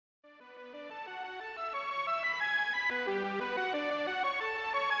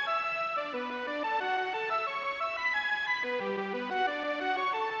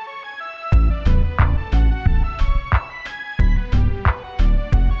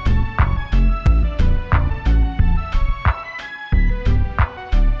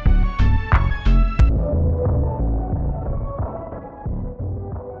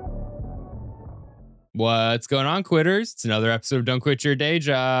What's going on, quitters? It's another episode of Don't Quit Your Day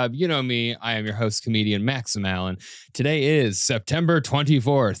Job. You know me. I am your host, comedian Maxim Allen. Today is September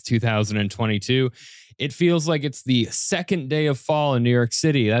 24th, 2022. It feels like it's the second day of fall in New York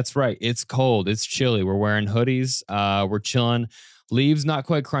City. That's right. It's cold. It's chilly. We're wearing hoodies. We're chilling. Leaves not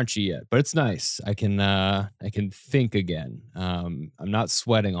quite crunchy yet, but it's nice. I can think again. I'm not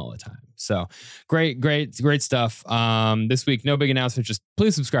sweating all the time. So great stuff. This week, no big announcement. Just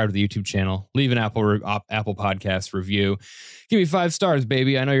please subscribe to the YouTube channel. Leave an Apple Podcast review. Give me 5 stars,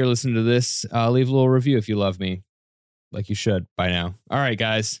 baby. I know you're listening to this. Leave a little review if you love me, like you should by now. All right,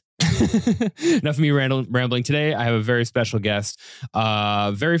 guys. Enough of me rambling. Today, I have a very special guest,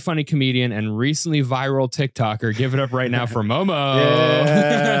 very funny comedian and recently viral TikToker. Give it up right now for Momo.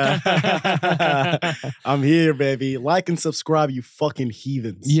 Yeah. I'm here, baby. Like and subscribe, you fucking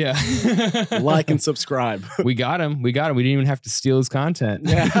heathens. Yeah. Like and subscribe. We got him. We didn't even have to steal his content.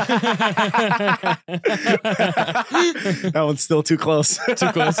 Yeah. That one's still too close.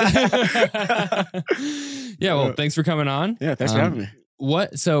 Too close. Yeah, well, thanks for coming on. Yeah, thanks for having me.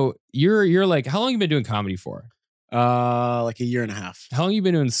 What? So you're like, how long you been doing comedy for? Like a year and a half. How long you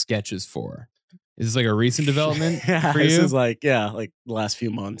been doing sketches for? Is this like a recent development Yeah, for you? this is like the last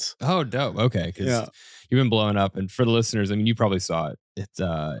few months. Oh, dope. Okay, because you've been blowing up, and for the listeners, I mean, you probably saw it. It's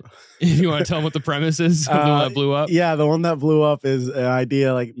you want to tell them what the premise is of the one that blew up? Yeah, the one that blew up is an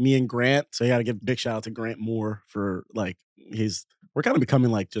idea like me and Grant. So you got to give a big shout out to Grant Moore for like we're kind of becoming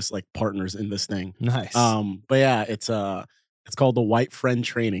like just like partners in this thing. Nice. But yeah, it's called the White Friend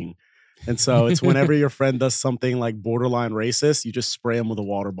Training. And so it's whenever your friend does something like borderline racist, you just spray them with a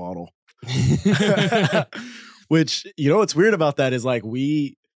water bottle. Which, what's weird about that is like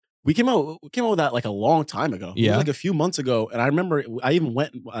we came out with that like a long time ago. It was like a few months ago. And I remember I even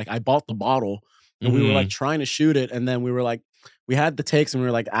went, like I bought the bottle and we were like trying to shoot it. And then we were like, we had the takes and we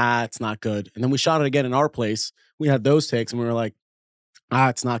were like, it's not good. And then we shot it again in our place. We had those takes and we were like,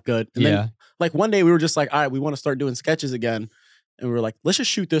 it's not good. And then like one day we were just like, all right, we want to start doing sketches again. And we were like, let's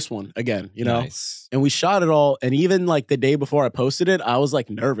just shoot this one again, Nice. And we shot it all. And even like the day before I posted it, I was like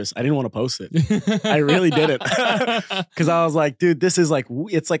nervous. I didn't want to post it. I really didn't. Because I was like, dude, this is like,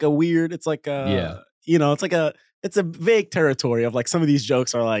 it's like a weird, it's like it's a vague territory of like some of these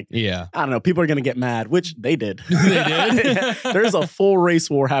jokes are like, I don't know, people are going to get mad, which they did. They did? There's a full race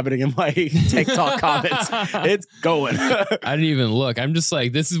war happening in my TikTok comments. It's going. I didn't even look. I'm just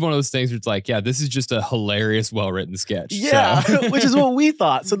like, this is one of those things where it's like, this is just a hilarious, well-written sketch. Yeah, so. Which is what we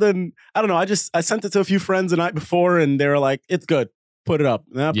thought. So then, I don't know, I sent it to a few friends the night before and they were like, it's good, put it up.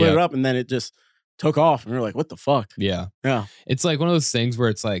 And then I put it up and then it just took off. And we were like, what the fuck? Yeah. Yeah. It's like one of those things where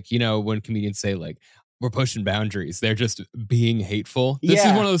it's like, when comedians say like, we're pushing boundaries, they're just being hateful. This is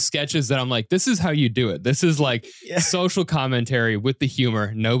one of those sketches that I'm like, this is how you do it. This is like social commentary with the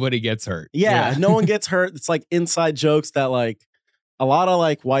humor. Nobody gets hurt. Yeah, no one gets hurt. It's like inside jokes that like a lot of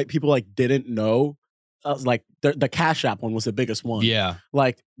like white people like didn't know. Like the Cash App one was the biggest one. Yeah.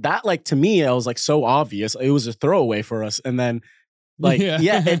 Like that, like to me, it was like so obvious. It was a throwaway for us. And then like,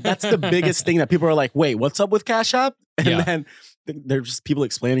 that's the biggest thing that people are like, wait, what's up with Cash App? And then they're just people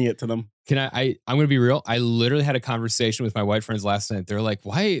explaining it to them. I'm going to be real. I literally had a conversation with my white friends last night. They're like,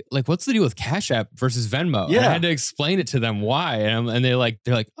 why, like, what's the deal with Cash App versus Venmo? Yeah. And I had to explain it to them why. And they're like,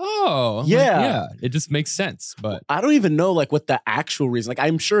 oh, yeah, it just makes sense. But I don't even know like what the actual reason, like,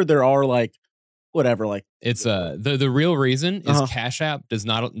 I'm sure there are like, whatever, like it's the real reason is Cash App does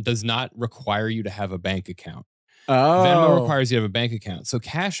not require you to have a bank account. Venmo requires you to have a bank account. So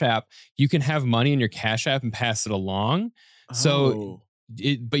Cash App, you can have money in your Cash App and pass it along. So,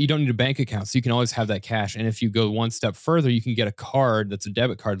 but you don't need a bank account. So you can always have that cash. And if you go one step further, you can get a card that's a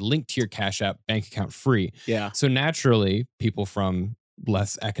debit card linked to your Cash App bank account free. Yeah. So naturally, people from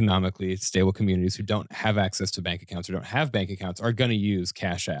less economically stable communities who don't have access to bank accounts or don't have bank accounts are going to use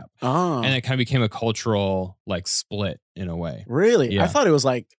Cash App. And it kind of became a cultural like split in a way. Really? Yeah. I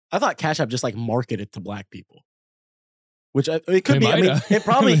thought Cash App just like marketed to Black people. Which it could be. I mean, it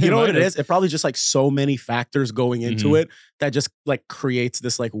probably, you know what it is? It probably just like so many factors going into it that just like creates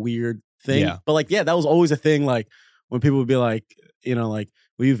this like weird thing. Yeah. But like, that was always a thing. Like when people would be like, like,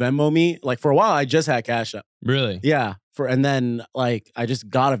 will you Venmo me? Like for a while, I just had Cash App. Really? Yeah. And then like, I just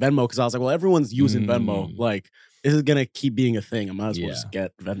got a Venmo because I was like, well, everyone's using Venmo. Like this is going to keep being a thing. I might as well just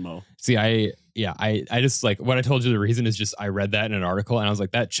get Venmo. See, I just like what I told you. The reason is just I read that in an article and I was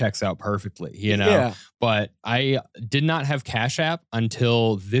like, that checks out perfectly, Yeah. But I did not have Cash App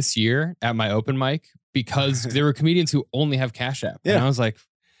until this year at my open mic because there were comedians who only have Cash App. Yeah. And I was like,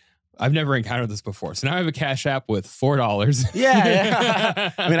 I've never encountered this before. So now I have a Cash App with $4.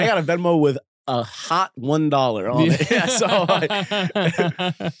 Yeah. I mean, I got a Venmo with a hot $1 on it. Yeah, so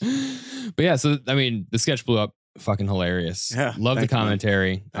but yeah, so I mean, the sketch blew up. Fucking hilarious. Yeah, Love the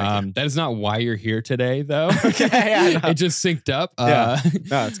commentary. That is not why you're here today, though. Okay, yeah, it just synced up. No,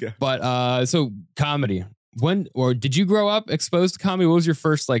 that's good. But so comedy. When or did you grow up exposed to comedy? What was your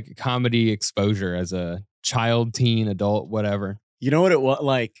first like comedy exposure as a child, teen, adult, whatever? You know what it was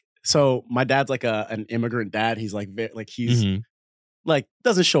like? So my dad's like an immigrant dad. He's like he's like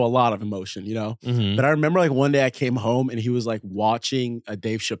doesn't show a lot of emotion, you know. But I remember like one day I came home and he was like watching a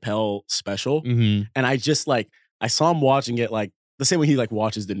Dave Chappelle special, and I just like I saw him watching it like the same way he like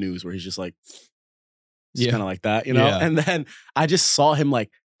watches the news, where he's just like kind of like that, you know. And then I just saw him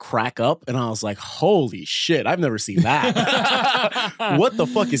like crack up, and I was like, holy shit, I've never seen that. What the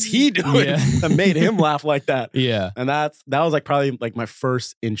fuck is he doing that made him laugh like that? And that was like probably like my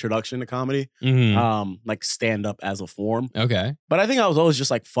first introduction to comedy, like stand up as a form. But I think I was always just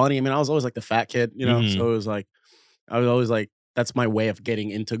like funny. I mean, I was always like the fat kid, you know. So it was like I was always like, that's my way of getting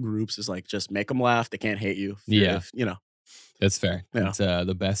into groups, is like just make them laugh. They can't hate you. If, you know. That's fair. Yeah. It's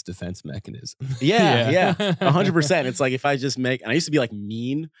the best defense mechanism. 100%. It's like if I just make, and I used to be like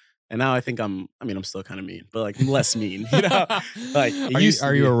mean, and now I think I'm still kind of mean, but like less mean, you know? Like,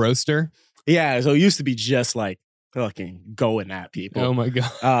 are you a roaster? Yeah. So it used to be just like fucking going at people. Oh my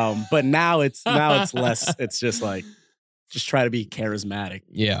God. But now it's less, it's just like, just try to be charismatic.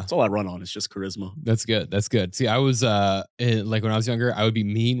 Yeah. That's all I run on. It's just charisma. That's good. That's good. See, I was like when I was younger, I would be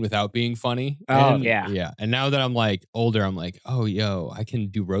mean without being funny. Yeah. And now that I'm like older, I'm like, oh, yo, I can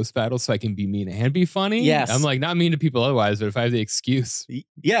do roast battles so I can be mean and be funny. Yes. I'm like not mean to people otherwise, but if I have the excuse,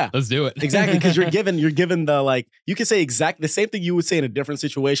 let's do it. Exactly. Because you're given the like, you can say exactly the same thing you would say in a different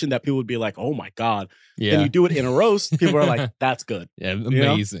situation that people would be like, oh my God. Yeah. Then you do it in a roast, people are like, that's good. Yeah.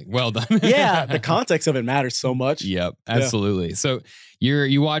 Amazing. You know? Well done. Yeah. The context of it matters so much. Yep. Absolutely. So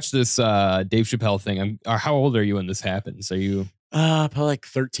you watch this Dave Chappelle thing. Or how old are you when this happens? Are you probably like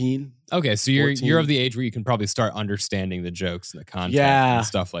 13? Okay, so you're of the age where you can probably start understanding the jokes and the content and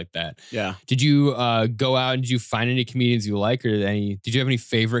stuff like that. Yeah. Did you go out and did you find any comedians you like, or did you have any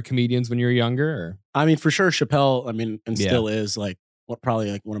favorite comedians when you were younger? Or? I mean, for sure, Chappelle. I mean, and still is like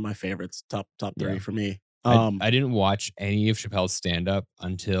probably like one of my favorites, top 3 for me. I didn't watch any of Chappelle's stand up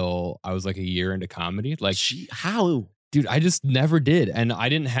until I was like a year into comedy. Like, how? Dude, I just never did. And I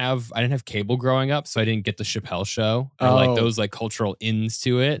didn't have cable growing up, so I didn't get the Chappelle Show or like those like cultural ins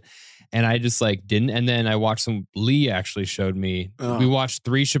to it. And I just like didn't. And then I watched Lee actually showed me. We watched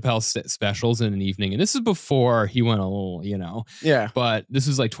 3 Chappelle specials in an evening. And this is before he went a little, you know. Yeah. But this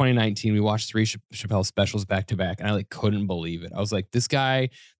was like 2019. We watched 3 Chappelle specials back to back. And I like couldn't believe it. I was like, this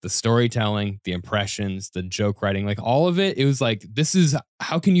guy, the storytelling, the impressions, the joke writing, like all of it. It was like,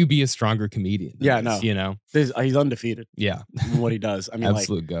 how can you be a stronger comedian? You know, he's undefeated. Yeah. In what he does. I mean,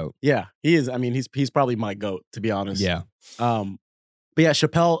 absolute goat. Yeah, he is. I mean, he's probably my goat, to be honest. Yeah. But yeah,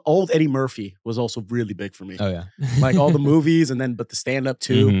 Chappelle, old Eddie Murphy was also really big for me. Oh yeah. Like all the movies but the stand up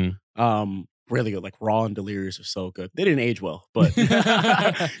too. Really good. Like Raw and Delirious are so good. They didn't age well, but you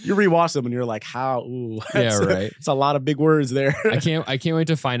rewatch them and you're like, how? Ooh, right. It's a lot of big words there. I can't wait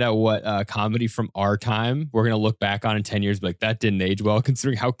to find out what comedy from our time we're gonna look back on in 10 years, like that didn't age well,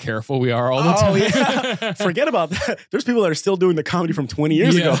 considering how careful we are all the time. Yeah. Forget about that. There's people that are still doing the comedy from 20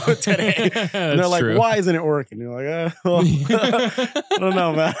 years ago today. And they're like, why isn't it working? You're like, I don't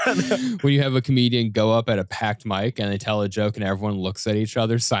know, man. When you have a comedian go up at a packed mic and they tell a joke and everyone looks at each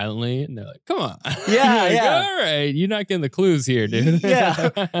other silently and they're like, come on. Yeah, like, yeah. All right, you're not getting the clues here, dude. Yeah.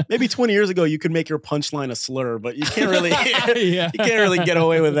 Maybe 20 years ago you could make your punchline a slur, but you can't really you can't really get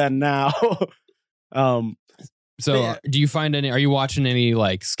away with that now. So do you find are you watching any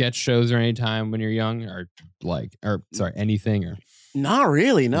like sketch shows or any time when you're young anything or? Not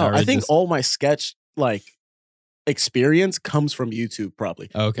really, no. I think all my sketch like experience comes from YouTube probably.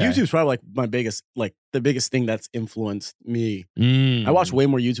 Okay. YouTube's probably like my biggest, like the biggest thing that's influenced me. I watch way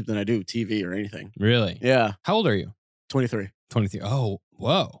more YouTube than I do TV or anything. Really? Yeah. How old are you? 23. 23. Oh,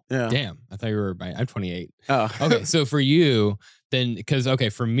 whoa. Yeah. Damn. I thought you were I'm 28. Oh. Okay. So for you then, because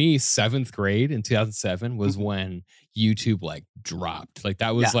for me, 7th grade in 2007 was when YouTube like dropped. Like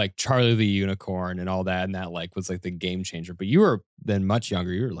that was like Charlie the Unicorn and all that. And that like was like the game changer. But you were then much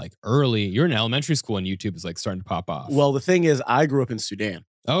younger. You were like early. You're in elementary school and YouTube is like starting to pop off. Well, the thing is, I grew up in Sudan.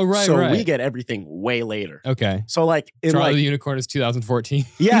 Oh, right. So we get everything way later. Okay. So like in Charlie like the Unicorn is 2014.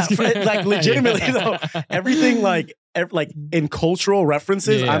 Yeah. Like legitimately though, everything like in cultural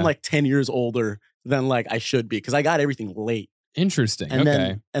references, I'm like 10 years older than like I should be because I got everything late. Interesting. And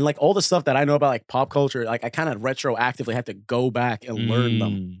then like all the stuff that I know about like pop culture, like I kind of retroactively had to go back and learn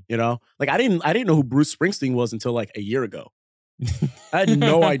them. You know, like I didn't know who Bruce Springsteen was until like a year ago. I had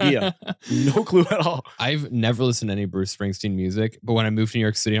no idea. No clue at all. I've never listened to any Bruce Springsteen music, but when I moved to New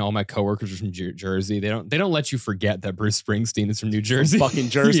York City and all my coworkers are from Jersey, they don't let you forget that Bruce Springsteen is from New Jersey. Fucking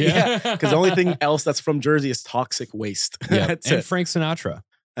Jersey. Yeah. Because the only thing else that's from Jersey is Toxic Waste. Yeah. That's and it. Frank Sinatra.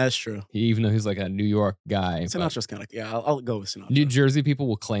 That's true. Even though he's like a New York guy. Sinatra's kind of, yeah, I'll go with Sinatra. New Jersey people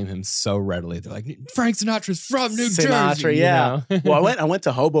will claim him so readily. They're like, Frank Sinatra's from New Sinatra, Jersey. yeah. You know? Well, I went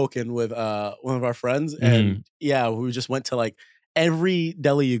to Hoboken with one of our friends, and yeah, we just went to like every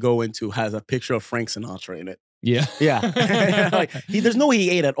deli you go into has a picture of Frank Sinatra in it. Yeah. Yeah. Like there's no way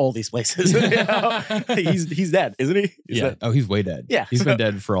he ate at all these places. You know? He's dead, isn't he? Yeah. Oh, he's way dead. Yeah. He's been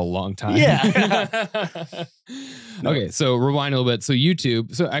dead for a long time. Yeah. Okay, so rewind a little bit. So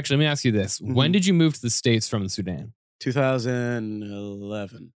YouTube. So actually, let me ask you this. When did you move to the States from the Sudan?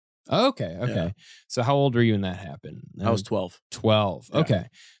 2011. Oh, okay. Yeah. So how old were you when that happened? I was 12. 12. Yeah. Okay.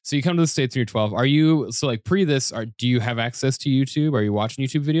 So you come to the States when you're 12. Are you, so like pre this, do you have access to YouTube? Are you watching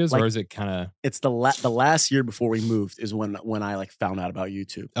YouTube videos Like, or is it kind of? It's the last year before we moved is when I like found out about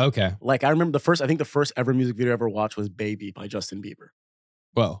YouTube. Okay. Like I remember I think the first ever music video I ever watched was Baby by Justin Bieber.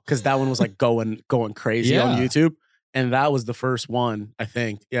 Whoa. Because that one was like going crazy on YouTube. And that was the first one, I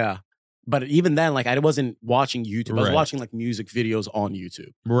think. Yeah. But even then, like I wasn't watching YouTube. I was watching like music videos on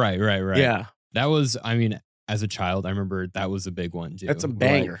YouTube. Right. Yeah. That was, I mean, as a child, I remember that was a big one, too. That's a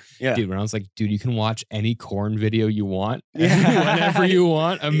banger. Like, yeah. Dude, when I was like, dude, you can watch any Korn video you want. Yeah. Whenever you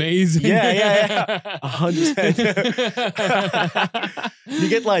want. Amazing. Yeah. 100%. You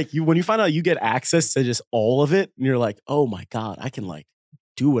get like, when you find out you get access to just all of it, and you're like, oh my God, I can like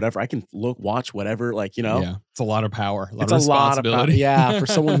do whatever. I can watch whatever, like, you know. Yeah. It's a lot of power. It's a lot of power. Yeah. For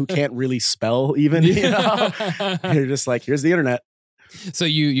someone who can't really spell even, you know, you're just like, here's the internet. So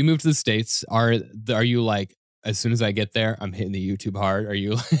you moved to the States. Are you like, as soon as I get there, I'm hitting the YouTube hard? Are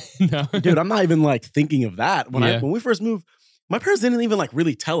you like, no? Dude, I'm not even like thinking of that. When we first moved, my parents didn't even like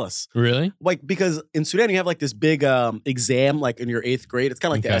really tell us. Really? Like, because in Sudan, you have like this big exam, like in your 8th grade. It's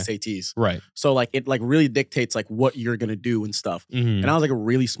kind of like the SATs. Right. So like it like really dictates like what you're going to do and stuff. And I was like a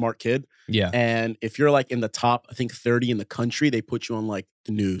really smart kid. Yeah. And if you're like in the top, I think 30 in the country, they put you on like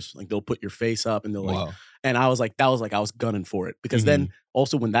the news. Like they'll put your face up and they'll like, and I was like, I was gunning for it. Because then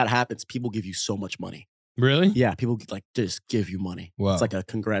also when that happens, people give you so much money. Really? Yeah, people like just give you money. Wow. It's like a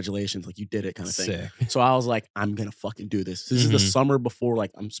congratulations, like you did it kind of thing. Sick. So I was like, I'm gonna fucking do this. This is the summer before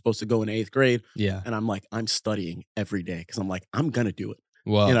like I'm supposed to go in 8th grade. Yeah. And I'm like, I'm studying every day because I'm like, I'm gonna do it.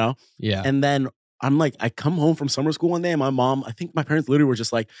 Well, you know? Yeah. And then I'm like, I come home from summer school one day and my mom, I think my parents literally were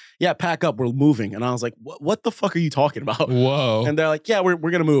just like, yeah, pack up, we're moving. And I was like, what the fuck are you talking about? Whoa. And they're like, yeah, we're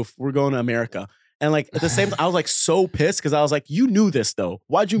gonna move. We're going to America. And like at the same time, I was like so pissed because I was like, you knew this though.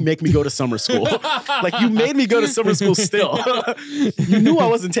 Why'd you make me go to summer school? Like you made me go to summer school still. You knew I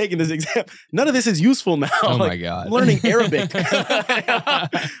wasn't taking this exam. None of this is useful now. Oh like, my God. I'm learning Arabic.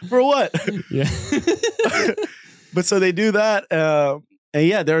 For what? Yeah. But so they do that. And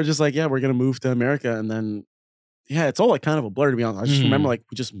yeah, they were just like, yeah, we're going to move to America. And then, yeah, it's all like kind of a blur to be honest. I just remember like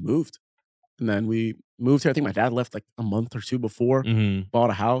we just moved. And then we moved here. I think my dad left like a month or two before,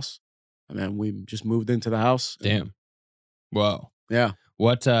 bought a house. And then we just moved into the house. Damn. Whoa. Yeah.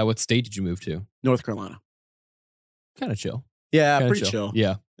 What state did you move to? North Carolina. Kind of chill. Yeah, Kinda pretty chill.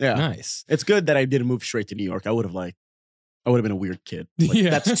 Yeah. Yeah. Nice. It's good that I didn't move straight to New York. I would have been a weird kid. Like,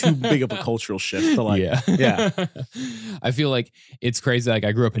 that's too big of a cultural shift to like, yeah. I feel like it's crazy. Like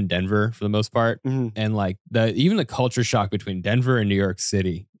I grew up in Denver for the most part. And like even the culture shock between Denver and New York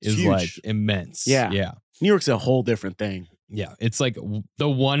City is huge. like immense. Yeah. Yeah. New York's a whole different thing. Yeah, it's like the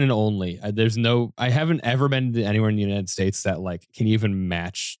one and only. I haven't ever been to anywhere in the United States that like can even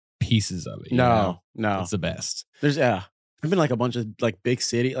match pieces of it. No. It's the best. I've been like a bunch of like big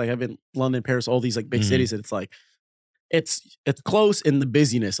city. Like I've been London, Paris, all these like big cities. And it's like, it's close in the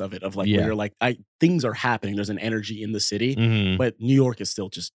busyness of it. Of like where you're like, things are happening. There's an energy in the city, but New York is still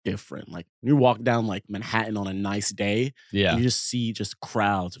just different. Like you walk down like Manhattan on a nice day, you just see just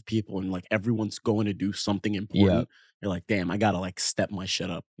crowds of people and like everyone's going to do something important. You're like, damn, I gotta like step my shit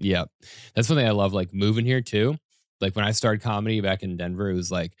up. Yeah. That's something I love, like moving here too. Like when I started comedy back in Denver, it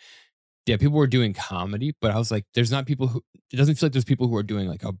was like, yeah, people were doing comedy, but I was like, it doesn't feel like there's people who are doing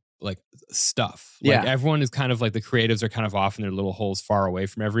like stuff. Like everyone is kind of like the creatives are kind of off in their little holes far away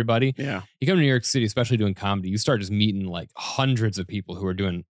from everybody. Yeah. You come to New York City, especially doing comedy, you start just meeting like hundreds of people who are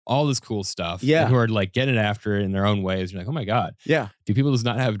doing all this cool stuff. Yeah. And who are like getting after it in their own ways. You're like, oh my God. Yeah. Do people just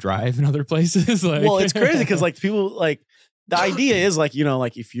not have drive in other places? Like, well, it's crazy because like people like the idea is like, you know,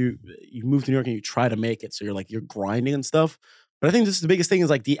 like if you move to New York and you try to make it, so you're grinding and stuff. But I think this is the biggest thing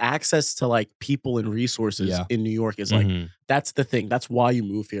is like the access to like people and resources in New York is like, that's the thing. That's why you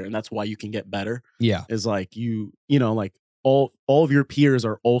move here and that's why you can get better. Yeah. Is like you know, like all of your peers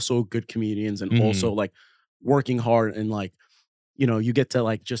are also good comedians and also like working hard, and like, you know, you get to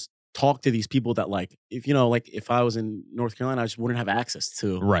like just talk to these people that like, if you know, like if I was in North Carolina, I just wouldn't have access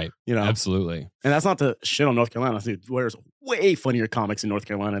to. Right. You know, absolutely. And that's not to shit on North Carolina. Dude, there's way funnier comics in North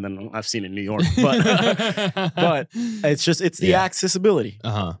Carolina than I've seen in New York. But it's just, it's the accessibility.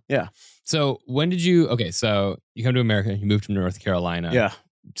 Yeah. So when did you, okay, so you come to America, you moved to North Carolina. Yeah.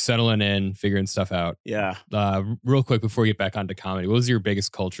 Settling in, figuring stuff out. Yeah. Real quick before we get back onto comedy, what was your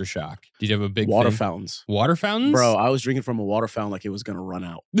biggest culture shock? Did you have a big water fountains? Water fountains? Bro, I was drinking from a water fountain like it was gonna run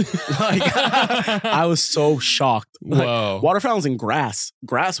out. Like, I was so shocked. Like, whoa. Water fountains and grass.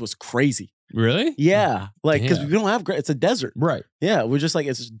 Grass was crazy. Really? Yeah. Like, because we don't have grass. It's a desert. Right. Yeah. We're just like,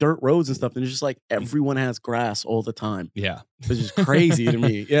 it's just dirt roads and stuff. And it's just like everyone has grass all the time. Yeah. Which is crazy to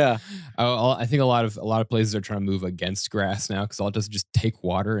me. Yeah. I think a lot of places are trying to move against grass now because all it does is just take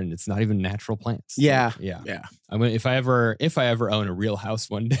water and it's not even natural plants. Yeah. Yeah. Yeah. I mean, if I ever own a real house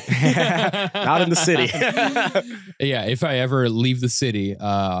one day, not in the city. Yeah. If I ever leave the city,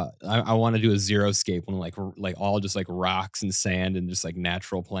 I want to do a xeriscape one, like all just like rocks and sand and just like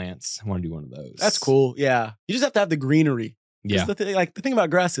natural plants. I want to do one of those. That's cool. Yeah. You just have to have the greenery. Yeah. The thing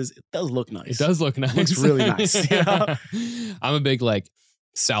about grass is it does look nice. It does look nice. It looks really nice. You know? I'm a big like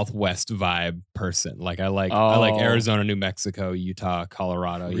Southwest vibe person. Like I like Arizona, New Mexico, Utah,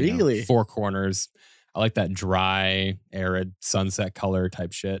 Colorado. Really? You know, Four Corners. I like that dry, arid sunset color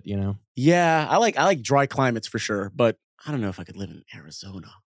type shit, you know? Yeah. I like dry climates for sure, but I don't know if I could live in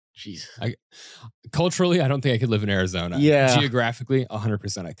Arizona. Jeez. Culturally, I don't think I could live in Arizona. Yeah. Geographically,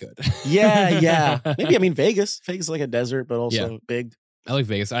 100% I could. Yeah. Maybe, I mean, Vegas. Vegas is like a desert, but also big. I like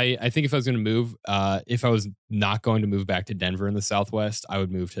Vegas. I think if I was going to move, if I was not going to move back to Denver in the Southwest, I would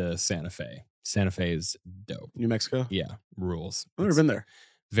move to Santa Fe. Santa Fe is dope. New Mexico? Yeah. Rules. I've never been there.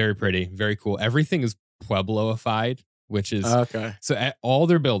 Very pretty. Very cool. Everything is Puebloified, which is... Okay. So all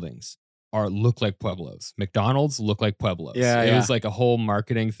their buildings look like Pueblos. McDonald's look like Pueblos. Yeah, it was like a whole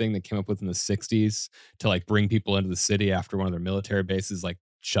marketing thing that came up with in the 60s to like bring people into the city after one of their military bases like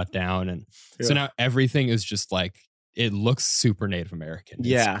shut down. And so now everything is just like, it looks super Native American.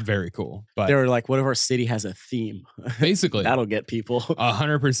 It's very cool. But they were like, what if our city has a theme? Basically. That'll get people.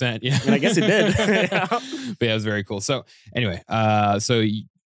 100%. Yeah. And I guess it did. But yeah, it was very cool. So anyway, so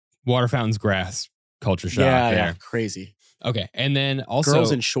water fountains, grass, culture shock. Yeah, crazy. Okay, and then also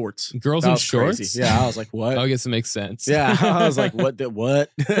girls in shorts. Girls in shorts. Crazy. Yeah, I was like, what? I guess it makes sense. Yeah, I was like, what?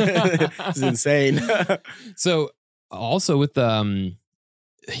 This is insane. So also with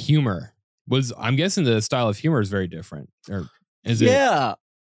humor, I'm guessing the style of humor is very different, or is it? Yeah,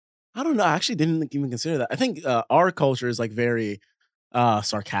 I don't know. I actually didn't even consider that. I think our culture is like very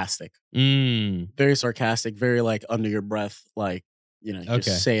sarcastic, very sarcastic, very like under your breath, like. You know, you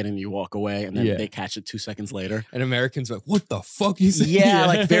just say it and you walk away, and then they catch it 2 seconds later. And Americans are like, what the fuck is it? Yeah,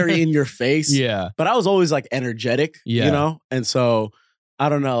 like very in your face. Yeah. But I was always like energetic, you know? And so I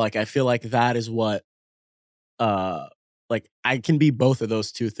don't know, like I feel like that is what like I can be both of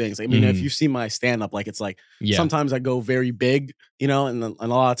those two things. I mean, if you see my stand-up, like it's like sometimes I go very big, you know, and a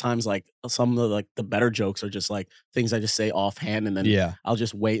lot of times like some of the better jokes are just like things I just say offhand, and then I'll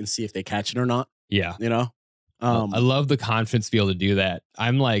just wait and see if they catch it or not. Yeah. You know? I love the confidence to be able to do that.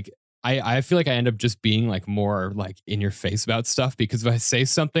 I'm like, I feel like I end up just being like more like in your face about stuff, because if I say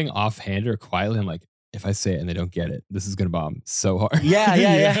something offhand or quietly, I'm like, if I say it and they don't get it, this is going to bomb so hard.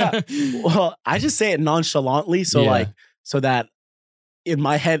 Yeah. Well, I just say it nonchalantly. So like, so that in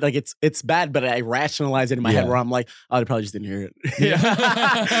my head, like it's bad, but I rationalize it in my head where I'm like, oh, they probably just didn't hear it.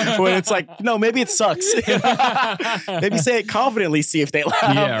 When it's like, no, maybe it sucks. Maybe say it confidently, see if they laugh.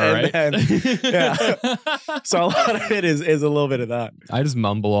 Yeah, right. So a lot of it is a little bit of that. I just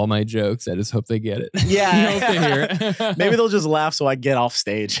mumble all my jokes. I just hope they get it. Yeah. I hope they hear it. Maybe they'll just laugh so I get off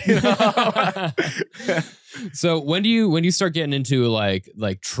stage. You know? So when do you start getting into like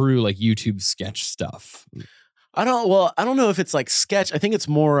true like YouTube sketch stuff? I don't know if it's like sketch. I think it's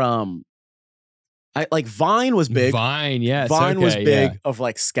more like Vine was big. Vine, yes. Vine was big of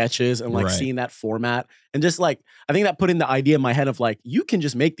like sketches and like seeing that format, and just like I think that put in the idea in my head of like, you can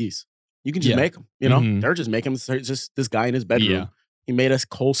just make these. You can just make them, you know? They're just making them. It's just this guy in his bedroom. Yeah. He made a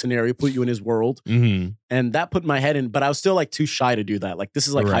whole scenario, put you in his world. And that put my head in, but I was still like too shy to do that. Like this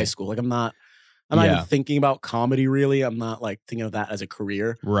is like high school. Like I'm not even thinking about comedy really. I'm not like thinking of that as a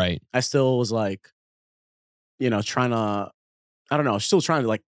career. Right. I still was like, you know, trying to, I don't know, still trying to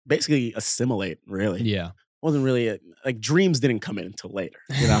like basically assimilate, really. Yeah. Wasn't really, like dreams didn't come in until later,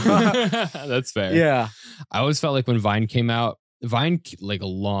 you know? That's fair. Yeah. I always felt like when Vine came out, Vine like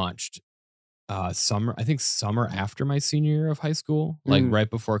launched summer after my senior year of high school, like right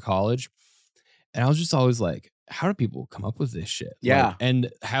before college. And I was just always like, how do people come up with this shit? Yeah. Like, and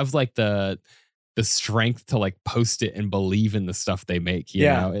have like the strength to like post it and believe in the stuff they make. You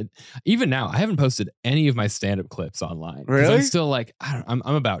know, even now, I haven't posted any of my stand-up clips online. Really? I'm still like, I'm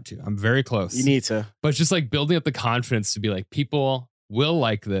about to. I'm very close. You need to. But it's just like building up the confidence to be like, people will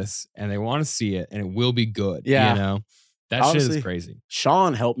like this and they want to see it and it will be good. Yeah. You know, that Honestly, shit is crazy.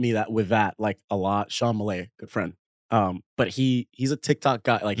 Sean helped me with that like a lot. Sean Malay, good friend. But he's a TikTok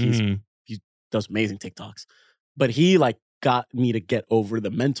guy. Like he does amazing TikToks. But he like got me to get over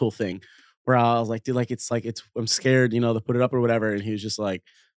the mental thing where I was like, dude, like it's I'm scared, you know, to put it up or whatever. And he was just like,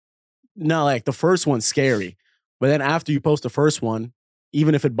 no, like the first one's scary. But then after you post the first one,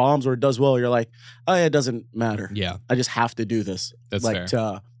 even if it bombs or it does well, you're like, oh yeah, it doesn't matter. Yeah. I just have to do this. That's like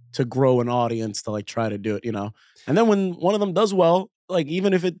fair. to grow an audience, to like try to do it, you know? And then when one of them does well, like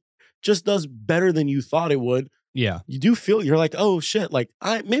even if it just does better than you thought it would, yeah, you do feel, you're like, oh shit, like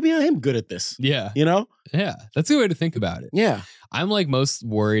maybe I am good at this. Yeah. You know? Yeah. That's a good way to think about it. Yeah. I'm like most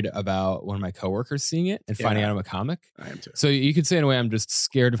worried about one of my coworkers seeing it and finding out I'm a comic. I am too. So you could say in a way, I'm just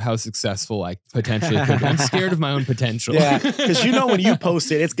scared of how successful I potentially could be. I'm scared of my own potential. Yeah. Because you know when you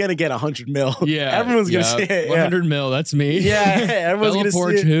post it, it's going to get 100 mil. Yeah. Everyone's going to see it. 100 mil, that's me. Yeah. Everyone's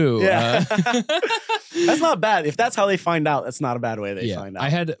going to see it. Who? Yeah. That's not bad. If that's how they find out, that's not a bad way they find out.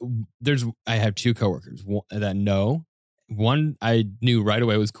 I have two coworkers that know. One I knew right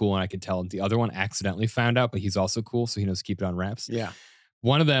away was cool and I could tell. The other one accidentally found out, but he's also cool, so he knows to keep it on wraps. Yeah.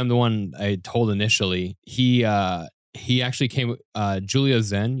 One of them, the one I told initially, he actually came. Julia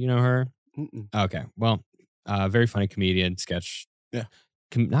Zen, you know her? Mm-mm. Okay, well, very funny comedian, sketch. Yeah.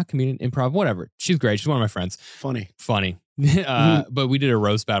 Not comedian, improv, whatever. She's great. She's one of my friends. Funny. But we did a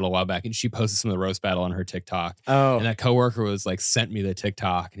roast battle a while back and she posted some of the roast battle on her TikTok. Oh. And that coworker was like, sent me the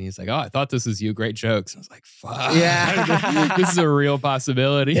TikTok and he's like, oh, I thought this was you. Great jokes. I was like, fuck. Yeah. This is a real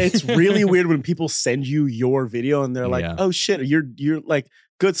possibility. It's really weird when people send you your video and they're like, oh shit, you're like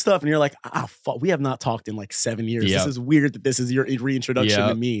good stuff. And you're like, fuck, we have not talked in like 7 years. This is weird that this is your reintroduction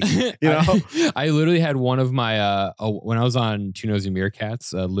to me. You know? I literally had one of my, when I was on Two Nosy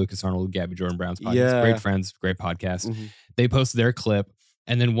Meerkats, Lucas Arnold, Gabby Jordan Brown's podcast, great friends, great podcast. Mm-hmm. They posted their clip.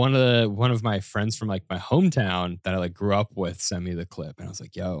 And then one of my friends from like my hometown that I like grew up with sent me the clip. And I was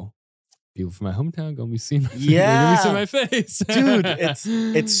like, yo, people from my hometown gonna be seeing my my face. Dude,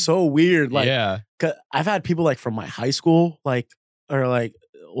 it's so weird. Like, I've had people like from my high school, like, or like,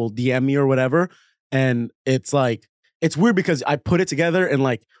 will DM me or whatever. And it's like, it's weird because I put it together and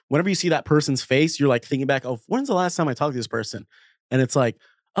like, whenever you see that person's face, you're like thinking back, oh, when's the last time I talked to this person? And it's like,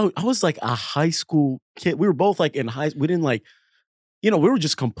 oh, I was like a high school kid. We were both like we didn't like, you know, we were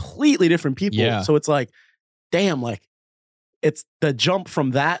just completely different people. Yeah. So it's like, damn, like it's the jump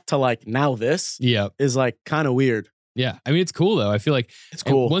from that to like now this is like kind of weird. Yeah. I mean, it's cool though. I feel like it's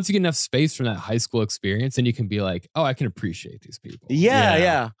cool. Once you get enough space from that high school experience, then you can be like, oh, I can appreciate these people.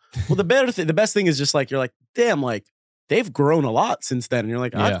 Yeah. Well, the best thing is just like, you're like, damn, like they've grown a lot since then. And you're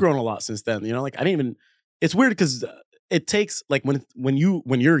like, I've grown a lot since then. You know, like I didn't even, it's weird because it takes like when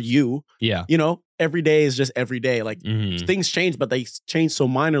you're you, you know, every day is just every day. Like things change, but they change so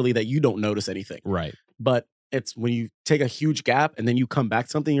minorly that you don't notice anything. Right. But it's when you take a huge gap and then you come back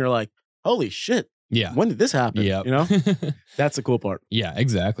to something, you're like, holy shit. Yeah. When did this happen? Yeah. You know? That's the cool part. Yeah,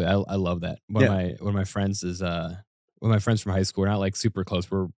 exactly. I love that. One of my friends is one of my friends from high school. We're not like super close.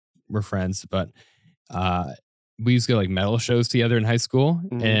 We're friends, but we used to go like metal shows together in high school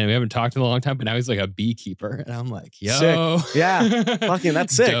and we haven't talked in a long time, but now he's like a beekeeper. And I'm like, yo. Sick. Yeah. Fucking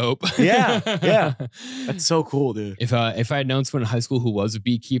that's sick. Dope. Yeah. That's so cool, dude. If I had known someone in high school who was a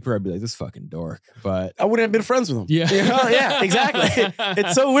beekeeper, I'd be like, this fucking dork. But I wouldn't have been friends with him. Yeah. You know? Yeah, exactly.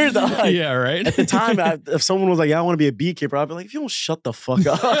 It's so weird though. Like, yeah, right. At the time, if someone was like, yeah, I want to be a beekeeper, I'd be like, if you don't shut the fuck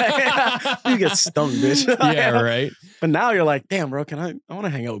up, you get stung, bitch. Yeah, right. But now you're like, damn, bro, I want to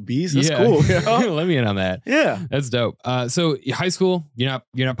hang out with bees. That's cool. You know? Let me in on that. Yeah. That's dope. So high school, you're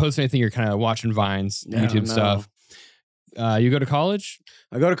not posting anything. You're kind of watching Vines, YouTube stuff. You go to college?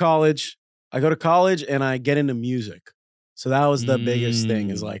 I go to college and I get into music. So that was the biggest thing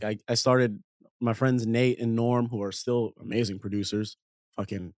is like, I started, my friends Nate and Norm, who are still amazing producers,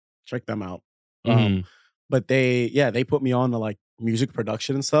 fucking check them out. But they put me on to like music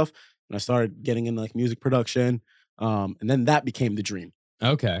production and stuff. And I started getting into like music production. And then that became the dream.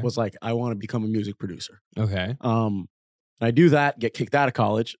 Okay. Was like, I want to become a music producer. Okay. I do that, get kicked out of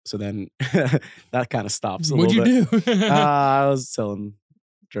college. So then that kind of stops a What'd little you bit. do? I was selling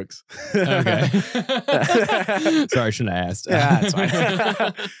drugs. Okay. Sorry, I shouldn't have asked. Yeah, that's fine.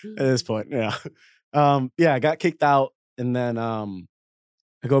 At this point, yeah. I got kicked out and then I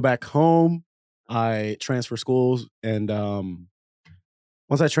go back home. I transfer schools and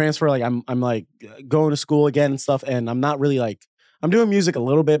once I transfer, like I'm like going to school again and stuff, and I'm not really like I'm doing music a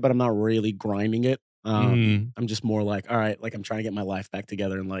little bit, but I'm not really grinding it. I'm just more like, all right, like I'm trying to get my life back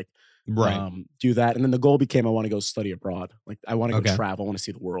together and like do that. And then the goal became I want to go study abroad. Like I want to go travel. I want to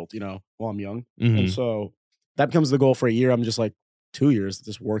see the world, while I'm young. And so that becomes the goal for a year. I'm just like 2 years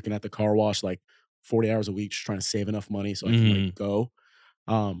just working at the car wash, like 40 hours a week, just trying to save enough money so I can like go.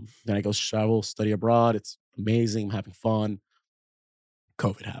 Then I go travel, study abroad. It's amazing. I'm having fun.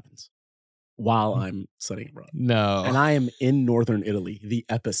 COVID happens while I'm studying abroad. No. And I am in northern Italy, the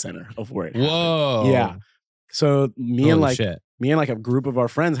epicenter of where it happened. Whoa. Yeah. So me and like a group of our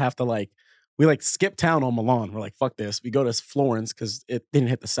friends have to like, we like skip town on Milan. We're like, fuck this. We go to Florence because it didn't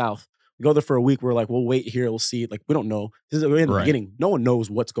hit the south. We go there for a week. We're like, we'll wait here. We'll see. Like, we don't know. We're in the beginning. No one knows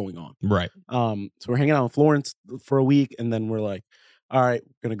what's going on. Right. So we're hanging out in Florence for a week. And then we're like, all right,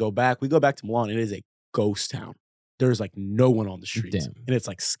 we're going to go back. We go back to Milan. It is a ghost town. There's like no one on the streets. Damn. And it's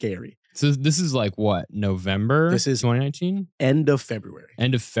like scary. So this is like what? November? This is 2019? End of February.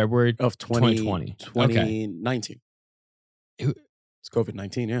 End of February of 2020. 2019. Okay. It's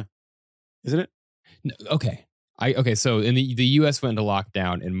COVID-19, yeah. Isn't it? No, okay. So in the US went into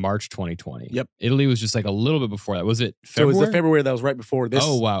lockdown in March 2020. Yep. Italy was just like a little bit before that. Was it February? So it was the February that was right before this.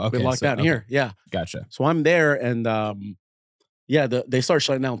 Oh, wow. Okay. Lockdown here. Yeah. Gotcha. So I'm there and they started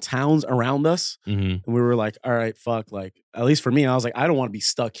shutting down towns around us. And we were like, all right, fuck. Like, at least for me, I was like, I don't want to be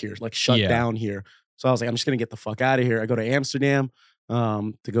stuck here, like shut down here. So I was like, I'm just going to get the fuck out of here. I go to Amsterdam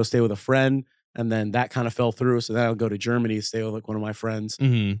to go stay with a friend. And then that kind of fell through. So then I'll go to Germany to stay with like one of my friends.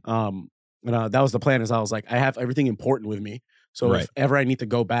 That was the plan is I was like, I have everything important with me. So if ever I need to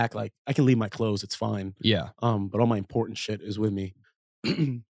go back, like I can leave my clothes. It's fine. Yeah. But all my important shit is with me.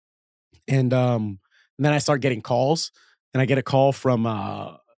 And then I start getting calls. And I get a call from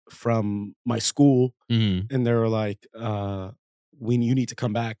my school, and they were like, "You need to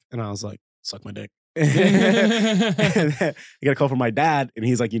come back." And I was like, "Suck my dick." And I got a call from my dad, and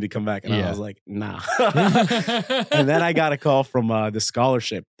he's like, "You need to come back." And I was like, "Nah." And then I got a call from the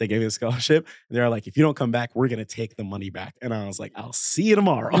scholarship. They gave me the scholarship. And they're like, "If you don't come back, we're gonna take the money back." And I was like, "I'll see you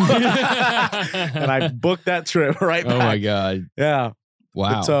tomorrow." And I booked that trip right back. Oh my god! Yeah.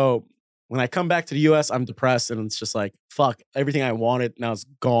 Wow. But so when I come back to the US, I'm depressed and it's just like, fuck, everything I wanted now is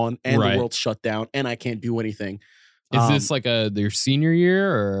gone and the world's shut down and I can't do anything. Is this like your senior year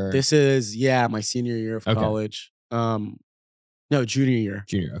or? This is, my senior year of college. No, junior year.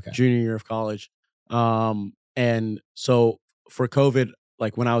 Junior year of college. And so for COVID,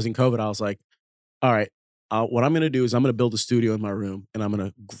 like when I was in COVID, I was like, all right, what I'm going to do is I'm going to build a studio in my room and I'm going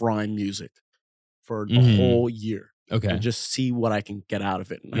to grind music for a whole year. Okay. And just see what I can get out of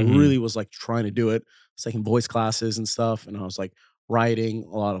it. And I really was like trying to do it. I was taking voice classes and stuff. And I was like writing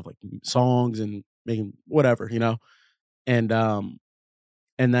a lot of like songs and making whatever, And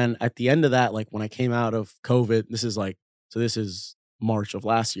then at the end of that, like when I came out of COVID, this is March of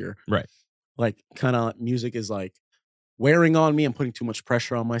last year. Right. Like kind of music is like wearing on me. I'm putting too much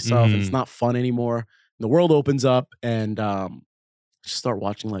pressure on myself. And it's not fun anymore. And the world opens up and I just start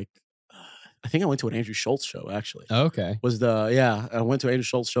watching like, I think I went to an Andrew Schultz show, actually. Okay. I went to an Andrew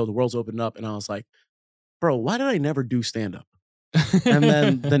Schultz show. The world's opened up. And I was like, bro, why did I never do stand-up? And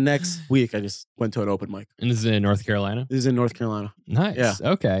then the next week, I just went to an open mic. And this is in North Carolina? This is in North Carolina. Nice. Yeah.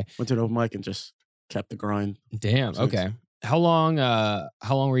 Okay. Went to an open mic and just kept the grind. Damn. Okay. How long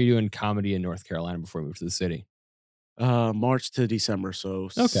were you doing comedy in North Carolina before you moved to the city? March to December. So,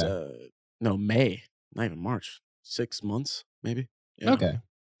 May. Not even March. 6 months, maybe. Yeah. Okay.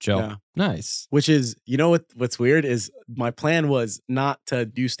 Chill. Yeah. Nice. Which is, what's weird is my plan was not to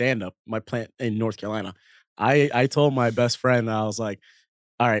do stand-up. My plan in North Carolina. I told my best friend, I was like,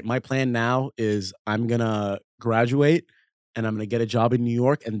 all right, my plan now is I'm going to graduate and I'm going to get a job in New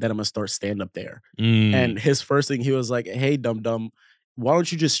York and then I'm going to start stand-up there. And his first thing, he was like, hey, dum-dum, why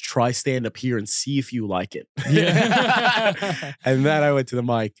don't you just try stand-up here and see if you like it? Yeah. And then I went to the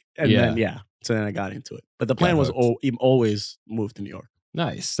mic and so then I got into it. But the plan was always move to New York.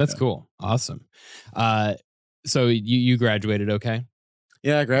 Nice. That's cool. Awesome. So you graduated okay?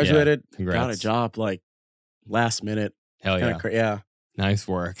 Yeah, I graduated. Yeah. Congrats. Got a job like last minute. Hell yeah. Yeah. Nice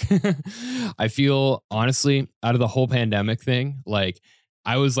work. I feel honestly out of the whole pandemic thing, like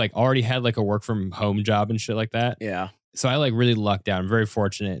I was like already had like a work from home job and shit like that. Yeah. So I like really lucked out. I'm very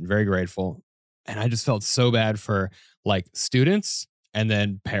fortunate and very grateful. And I just felt so bad for like students and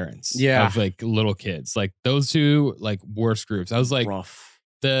then parents of like little kids. Like those two like worst groups. I was like, rough.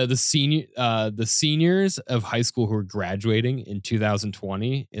 the seniors of high school who are graduating in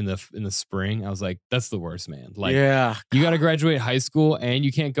 2020 in the spring. I was like, that's the worst, man. Like, yeah, you got to graduate high school and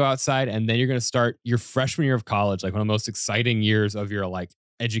you can't go outside, and then you're going to start your freshman year of college, like one of the most exciting years of your like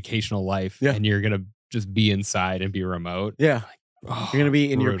educational life, and you're going to just be inside and be remote. Yeah, like, you're going to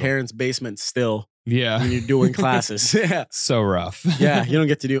be in your parents' basement still. Yeah, when you're doing classes. Yeah, so rough. Yeah, you don't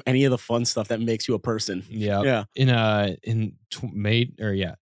get to do any of the fun stuff that makes you a person. Yeah. In May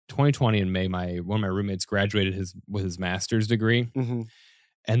 2020 in May, one of my roommates graduated with his master's degree. Mm-hmm.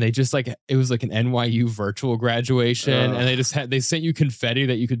 And they just like, it was like an NYU virtual graduation, and they sent you confetti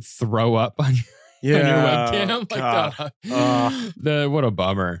that you could throw up on your webcam. What a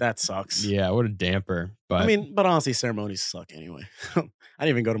bummer. That sucks. Yeah, what a damper. But I mean, but honestly, ceremonies suck anyway. I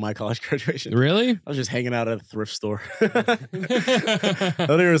didn't even go to my college graduation. Really? I was just hanging out at a thrift store. I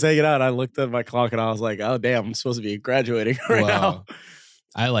was hanging out. I looked at my clock and I was like, oh, damn, I'm supposed to be graduating right now.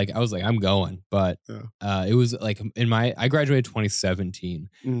 I was like, I'm going. But it was like I graduated 2017.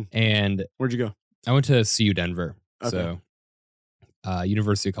 And where'd you go? I went to CU Denver. Okay. So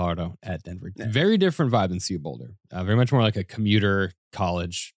University of Colorado at Denver. Yeah. Very different vibe than CU Boulder. Very much more like a commuter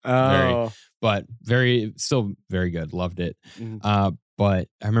college. But still very good. Loved it. But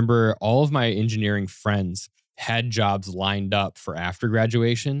I remember all of my engineering friends had jobs lined up for after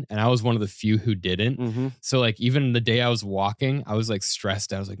graduation, and I was one of the few who didn't. So like even the day I was walking, I was like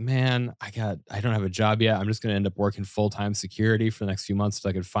stressed. I was like, man, I don't have a job yet. I'm just gonna end up working full-time security for the next few months until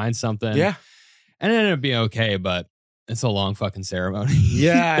I could find something. Yeah. And it ended up being okay, but it's a long fucking ceremony.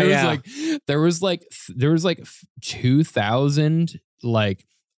 Yeah. There was like 2,000 like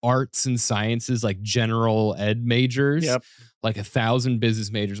arts and sciences, like general ed majors. Yep. Like 1,000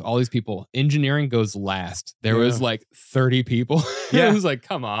 business majors, all these people. Engineering goes last. There was like 30 people. Yeah. It was like,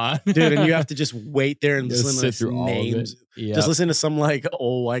 come on. Dude, and you have to just wait there and listen to all names. Yep. Just listen to some like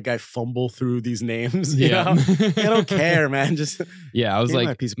old white guy fumble through these names. Yeah. I don't care, man. Just I was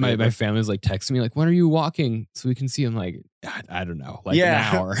like, my family was like texting me like, when are you walking so we can see him? Like, I don't know, like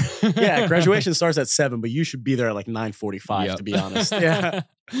an hour. Yeah, graduation starts at 7, but you should be there at like 9:45 to be honest. Yeah.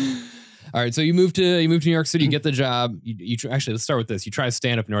 All right, so you move to New York City, you get the job. Actually, let's start with this. You try to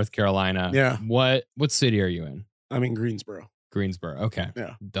stand up in North Carolina. Yeah. What city are you in? I'm in Greensboro. Okay.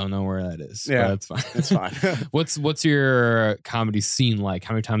 Yeah. Don't know where that is. Yeah, that's fine. It's fine. What's your comedy scene like?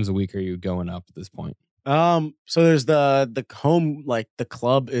 How many times a week are you going up at this point? So there's the home, like the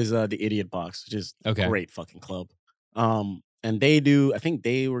club is the Idiot Box, which is a great fucking club. And I think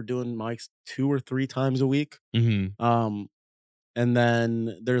they were doing mics 2 or 3 times a week. And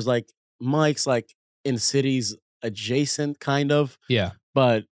then there's like mics like in cities adjacent kind of. Yeah.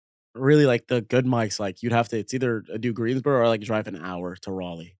 But really like the good mics, like it's either do Greensboro or like drive an hour to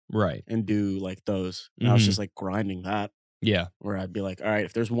Raleigh. Right. And do like those. And I was just like grinding that. Yeah. Where I'd be like, all right,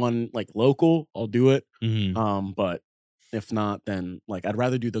 if there's one like local, I'll do it. But if not, then like I'd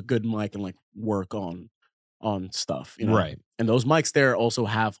rather do the good mic and like work on stuff, you know? Right. And those mics there also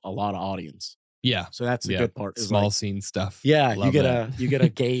have a lot of audience. Yeah. So that's the good part. Small scene stuff. Yeah. You get a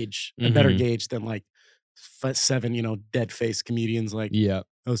gauge, a better gauge than like 7, dead face comedians. Like, yeah,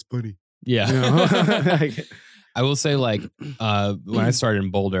 that was funny. Yeah. You know? I will say like, when I started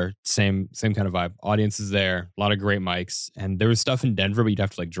in Boulder, same kind of vibe. Audience is there, a lot of great mics, and there was stuff in Denver, but you'd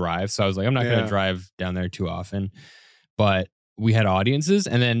have to like drive. So I was like, I'm not going to drive down there too often, but we had audiences.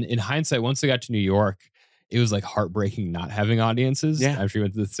 And then in hindsight, once I got to New York, it was like heartbreaking not having audiences. Yeah. After we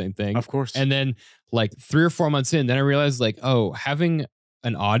went through the same thing. Of course. And then like 3 or 4 months in, then I realized like, oh, having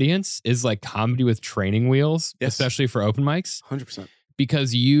an audience is like comedy with training wheels, especially for open mics. 100%.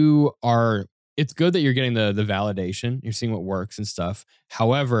 Because it's good that you're getting the validation. You're seeing what works and stuff.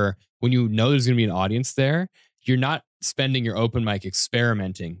 However, when you know there's going to be an audience there, you're not spending your open mic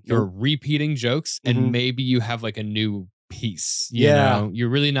experimenting. You're repeating jokes and maybe you have like a new piece. You know? You're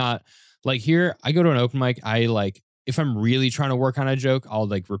really not. Like here, I go to an open mic. I like, if I'm really trying to work on a joke, I'll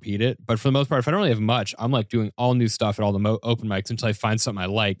like repeat it. But for the most part, if I don't really have much, I'm like doing all new stuff at all the open mics until I find something I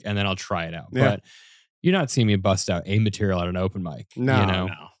like, and then I'll try it out. Yeah. But you're not seeing me bust out a material at an open mic. No, you know?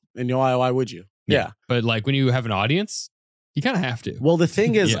 No. And why would you? Yeah. But like when you have an audience, you kind of have to. Well, the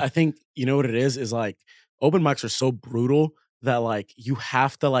thing is, I think, you know what it is like open mics are so brutal that like you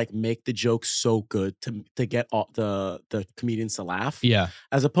have to like make the joke so good to get all the comedians to laugh. Yeah.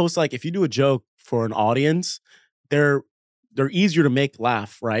 As opposed to like if you do a joke for an audience, they're easier to make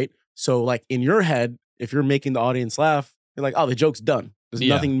laugh, right? So like in your head, if you're making the audience laugh, you're like, oh, the joke's done. There's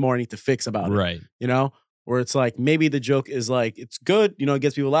nothing more I need to fix about it. Right. You know? Where it's like maybe the joke is like it's good, it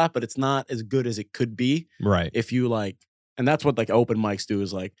gets people laugh, but it's not as good as it could be. Right. If you like, and that's what like open mics do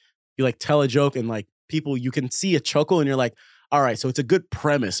is like you like tell a joke and like people, you can see a chuckle and you're like, all right, so it's a good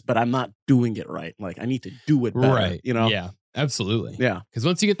premise, but I'm not doing it right. Like I need to do it better. Right. You know? Yeah. Absolutely. Yeah. Because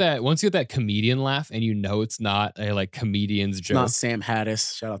once you get that comedian laugh and you know it's not a like comedian's joke. Not Sam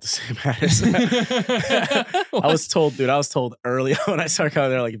Hattis. Shout out to Sam Hattis. I was told early when I started coming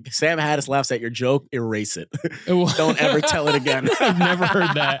there, like, if Sam Hattis laughs at your joke, erase it. Don't ever tell it again. I've never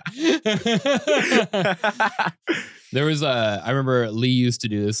heard that. There was I remember Lee used to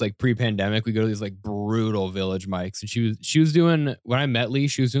do this like pre-pandemic. We go to these like brutal village mics, and she was doing, when I met Lee,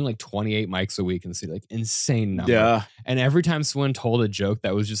 she was doing like 28 mics a week in the city, like insane number. Yeah. And every time someone told a joke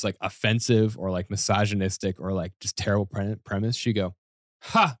that was just like offensive or like misogynistic or like just terrible premise, she'd go,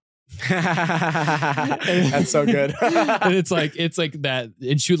 "Ha." That's so good. And it's like that,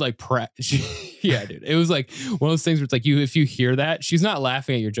 and she would like yeah, dude. It was like one of those things where it's like if you hear that, she's not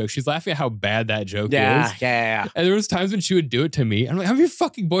laughing at your joke, she's laughing at how bad that joke is. Yeah. And there was times when she would do it to me. I'm like, I'm your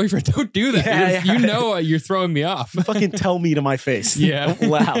fucking boyfriend. Don't do that. You know you're throwing me off. Fucking tell me to my face. Yeah. Don't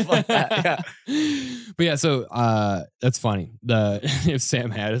laugh like that. Yeah. But yeah, so that's funny. If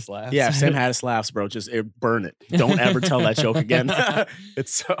Sam Hattis laughs. Yeah, if Sam Hattis laughs, bro, just burn it. Don't ever tell that joke again.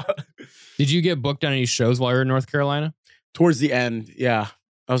 It's so. Did you get booked on any shows while you were in North Carolina? Towards the end, yeah.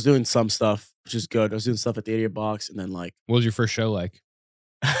 I was doing some stuff, which is good. I was doing stuff at the Idiot Box, and then like. What was your first show like?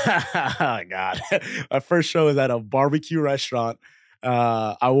 Oh God. My first show was at a barbecue restaurant.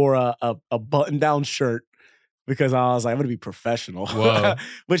 I wore a button-down shirt because I was like, I'm gonna be professional. Whoa.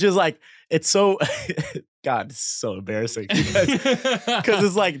 Which is like, it's so God, it's so embarrassing because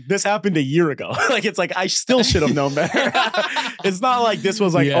it's like this happened a year ago. Like it's like I still should have known better. It's not like this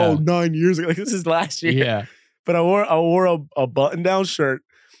was like 9 years ago. Like this is last year. Yeah. But I wore a button-down shirt.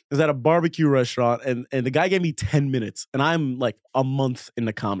 It was at a barbecue restaurant, and the guy gave me 10 minutes, and I'm like a month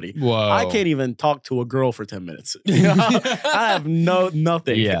into comedy. Whoa. I can't even talk to a girl for 10 minutes. You know? I have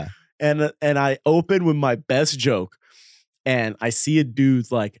nothing. Yeah. And I open with my best joke, and I see a dude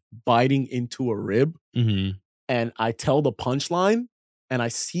like biting into a rib, Mm-hmm. and I tell the punchline, and I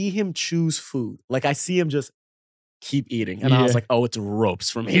see him choose food. Like I see him just keep eating. And I was like, oh, it's ropes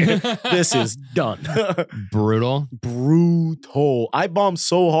from here. This is done. Brutal. I bombed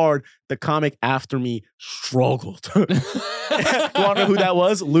so hard, the comic after me struggled. You want to know who that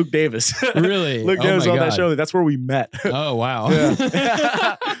was? Luke Davis. Really? Luke Davis on that show. That's where we met. Oh, wow.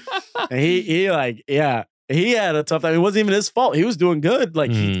 Yeah. And he had a tough time. It wasn't even his fault. He was doing good.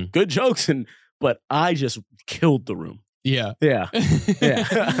 Like, good jokes. But I just killed the room. Yeah. Yeah. Yeah.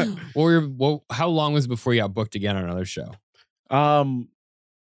 How long was it before you got booked again on another show?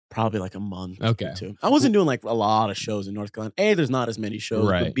 Probably like a month. Okay. Or two. I wasn't doing like a lot of shows in North Carolina. A, there's not as many shows.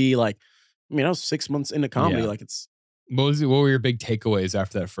 Right. But B, like, I mean, I was 6 months into comedy. Yeah. Like it's. What were your big takeaways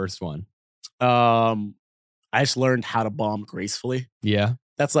after that first one? I just learned how to bomb gracefully. Yeah.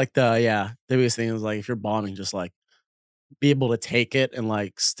 That's like the biggest thing is like if you're bombing, just like be able to take it and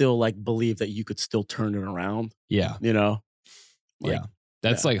like still like believe that you could still turn it around. Yeah. You know? Like, yeah.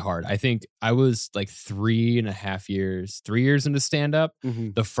 That's like hard. I think I was like 3.5 years, 3 years into stand up.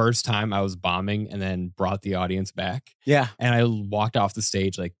 Mm-hmm. The first time I was bombing and then brought the audience back. Yeah. And I walked off the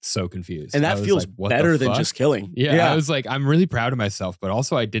stage like so confused. And that feels like, better than just killing. Yeah. I was like, I'm really proud of myself, but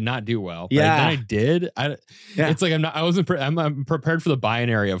also I did not do well. But yeah. then I did. It's like I'm prepared for the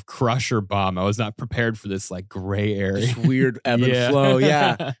binary of crush or bomb. I was not prepared for this like gray area. This weird ebb and flow.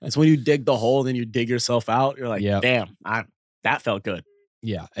 Yeah. It's when you dig the hole and then you dig yourself out. You're like, damn, that felt good.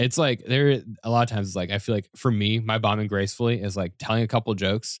 Yeah, it's like a lot of times it's like I feel like for me, my bombing gracefully is like telling a couple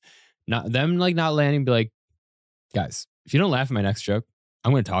jokes, not landing, be like, guys, if you don't laugh at my next joke,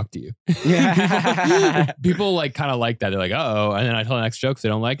 I'm going to talk to you. Yeah. People like kind of like that. They're like, uh-oh. And then I tell the next joke, they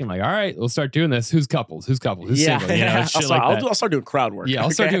don't like it. I'm like, all right, we'll start doing this. Who's couples? Who's single? You know, I'll start doing crowd work. Yeah, I'll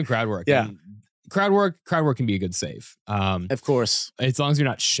start doing crowd work. Yeah. And crowd work can be a good save. Of course. As long as you're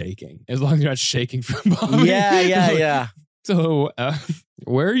not shaking. As long as you're not shaking from bombing. Yeah. So,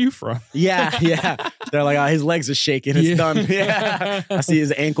 where are you from? Yeah. They're like, his legs are shaking. It's done. Yeah. I see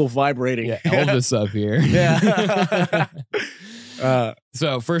his ankle vibrating. Yeah, Elvis up here. Yeah.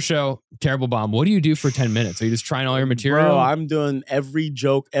 So, first show, terrible bomb. What do you do for 10 minutes? Are you just trying all your material? Bro, I'm doing every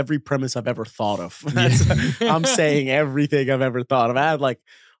joke, every premise I've ever thought of. I'm saying everything I've ever thought of. I had like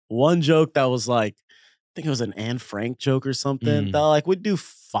one joke that was like, I think it was an Anne Frank joke or something that like would do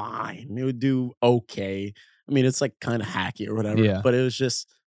fine. It would do okay. I mean, it's like kind of hacky or whatever, but it was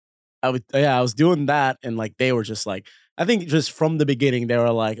just, I was doing that. And like, they were just like, I think just from the beginning, they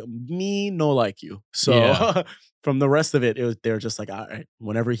were like, me, no like you. So from the rest of it, they were just like, all right,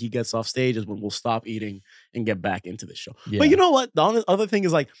 whenever he gets off stage is when we'll stop eating and get back into the show. Yeah. But you know what? The other thing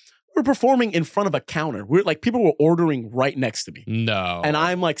is like, we're performing in front of a counter. We're like, people were ordering right next to me. No. And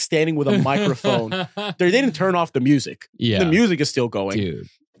I'm like standing with a microphone. They didn't turn off the music. Yeah. The music is still going. Dude.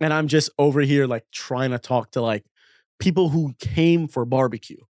 And I'm just over here like trying to talk to like people who came for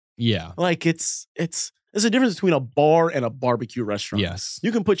barbecue. Yeah. Like it's there's a difference between a bar and a barbecue restaurant. Yes.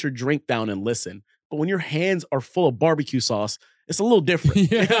 You can put your drink down and listen, but when your hands are full of barbecue sauce, it's a little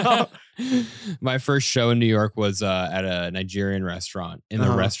different. Yeah. You know? My first show in New York was at a Nigerian restaurant in the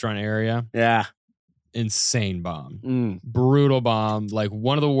restaurant area. Yeah. Insane bomb. Brutal bomb. Like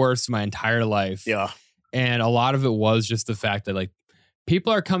one of the worst of my entire life. Yeah. And a lot of it was just the fact that like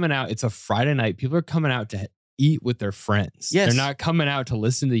people are coming out. It's a Friday night. People are coming out to eat with their friends. Yes. They're not coming out to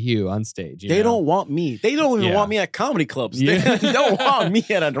listen to you on stage. They don't want me. They don't even want me at comedy clubs. Yeah. They don't want me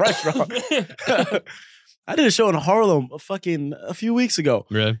at a restaurant. I did a show in Harlem a few weeks ago.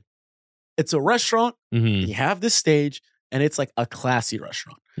 Really? It's a restaurant. Mm-hmm. You have this stage, and it's like a classy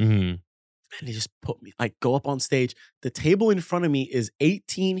restaurant. Mm-hmm. And they just put me, like, go up on stage. The table in front of me is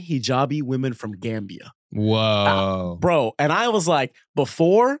 18 hijabi women from Gambia. Whoa. Bro. And I was like,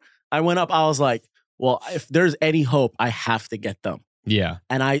 before I went up, I was like, well, if there's any hope, I have to get them. Yeah.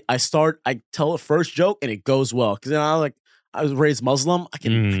 And I tell a first joke and it goes well. Cause then I was raised Muslim. I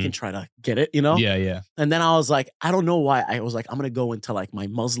can try to get it, you know? Yeah, yeah. And then I was like, I don't know why. I was like, I'm gonna go into like my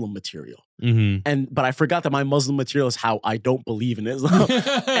Muslim material. Mm-hmm. But I forgot that my Muslim material is how I don't believe in Islam.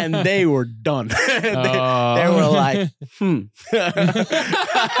 And they were done. they were like,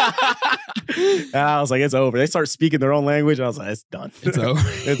 And I was like, it's over. They start speaking their own language. I was like, it's done. It's over.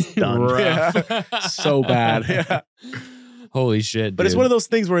 It's done. Yeah. So bad. Yeah. Holy shit. But it's one of those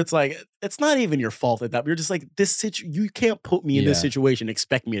things where it's like, it's not even your fault at that. You're just like, you can't put me in this situation,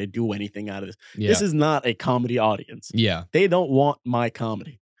 expect me to do anything out of this. Yeah. This is not a comedy audience. Yeah. They don't want my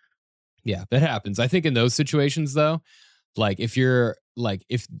comedy. Yeah, that happens. I think in those situations though, like if you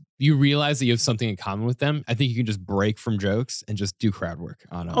realize that you have something in common with them, I think you can just break from jokes and just do crowd work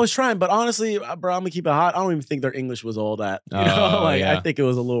on them. I was trying, but honestly, bro, I'm gonna keep it hot. I don't even think their English was all that. You know? I think it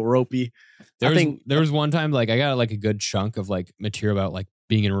was a little ropey. There was one time like I got like a good chunk of like material about like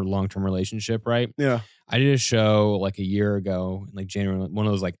being in a long-term relationship, right? Yeah. I did a show like a year ago, like January, one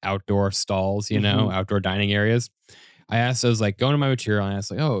of those like outdoor stalls, outdoor dining areas. I was like, going to my material, and I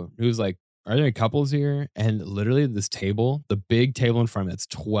asked like, oh, it was like, are there any couples here? And literally this table, the big table in front of me, it's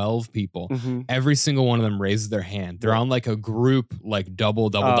 12 people. Mm-hmm. Every single one of them raises their hand. They're on like a group, like double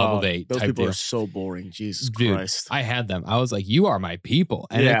date. Those type people deal. are so boring. Jesus Dude, Christ. I had them. I was like, you are my people.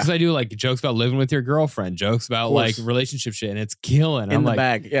 And because I do like jokes about living with your girlfriend, jokes about like relationship shit, and it's killing. I'm like,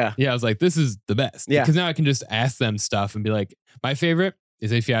 bag. Yeah. Yeah. I was like, this is the best. Yeah. Because now I can just ask them stuff and be like, my favorite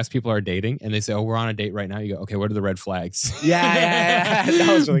is if you ask people are dating and they say, oh, we're on a date right now. You go, okay, what are the red flags? Yeah.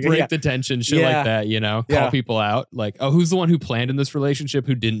 That was really good. Break the tension, shit like that, call people out. Like, oh, who's the one who planned in this relationship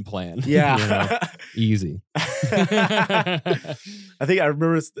who didn't plan? Yeah. Easy. I think I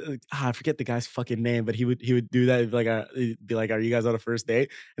remember, I forget the guy's fucking name, but he would do that. He'd be like, are you guys on a first date?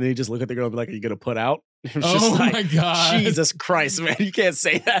 And then he'd just look at the girl and be like, are you going to put out? My God. Jesus Christ, man. You can't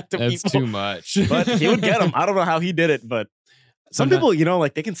say that to people. That's too much. But he would get them. I don't know how he did it, but some people,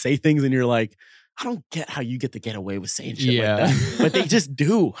 like they can say things and you're like, I don't get how you get to get away with saying shit like that. But they just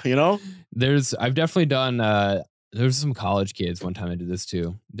do, I've definitely done, there's some college kids. One time I did this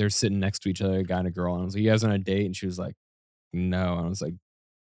too. They're sitting next to each other, a guy and a girl. And I was like, you guys on a date? And she was like, no. And I was like,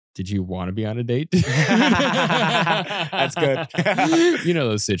 did you want to be on a date? That's good. You know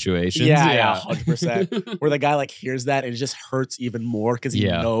those situations. Yeah, 100%. Where the guy like hears that and it just hurts even more because he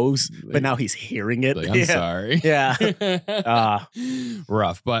knows, but now he's hearing it. Like, I'm sorry. Yeah.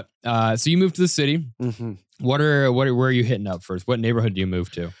 Rough. But so you moved to the city. Mm-hmm. Where are you hitting up first? What neighborhood do you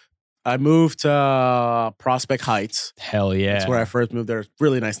move to? I moved to Prospect Heights. Hell yeah. That's where I first moved there.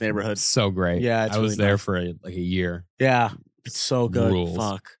 Really nice neighborhood. So great. Yeah, I was there for like a year. Yeah. It's so good. Rules.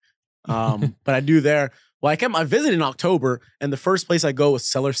 Fuck. But I do there. Well, I visited in October, and the first place I go was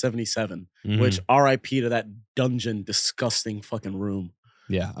Cellar 77, which RIP to that dungeon, disgusting fucking room.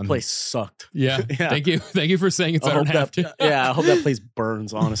 Yeah. Place sucked. Yeah. Thank you for saying it so I don't have to. Yeah, I hope that place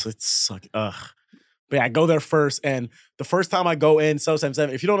burns, honestly. It sucked. Ugh. But yeah, I go there first, and the first time I go in Cellar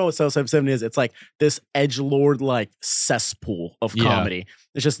 77, if you don't know what Cellar 77 is, it's like this edgelord like cesspool of comedy.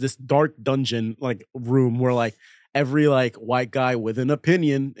 It's just this dark dungeon like room where like every like white guy with an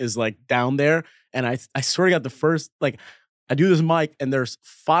opinion is like down there. And I swear to God, the first, like I do this mic and there's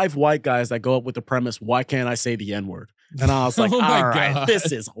 5 white guys that go up with the premise, why can't I say the N-word? And I was like, all right,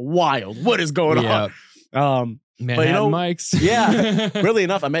 this is wild. What is going on? Manhattan mics. Really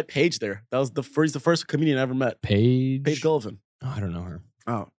enough, I met Paige there. That was the first comedian I ever met. Paige Gullivan. Oh, I don't know her.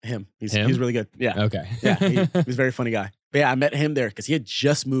 Oh, him. He's Him? really good. Yeah. Okay. Yeah. He's a very funny guy. But yeah, I met him there because he had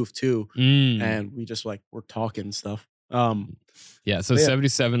just moved too. And we just like were talking and stuff. Yeah. So yeah.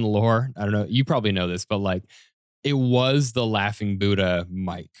 77 lore. I don't know. You probably know this, but like it was the Laughing Buddha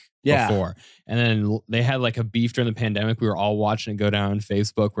mic before. And then they had like a beef during the pandemic. We were all watching it go down on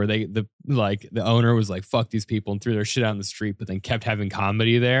Facebook where the owner was like, fuck these people and threw their shit out in the street, but then kept having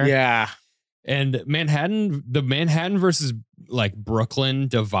comedy there. Yeah. And the Manhattan versus like Brooklyn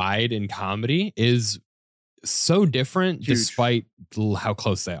divide in comedy is so different. Huge. Despite how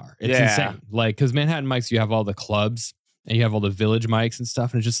close they are. It's insane. Like, because Manhattan mics, you have all the clubs and you have all the village mics and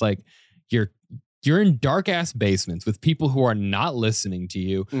stuff. And it's just like, you're in dark ass basements with people who are not listening to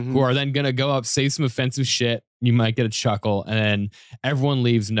you, who are then going to go up, say some offensive shit. You might get a chuckle and then everyone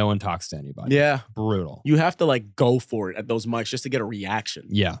leaves. No one talks to anybody. Yeah. Brutal. You have to like go for it at those mics just to get a reaction.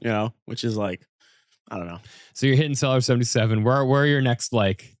 Yeah. You know, which is like, I don't know. So you're hitting Cellar 77. Where are your next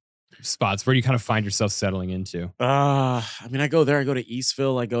like spots? Where do you kind of find yourself settling into? I mean, I go there. I go to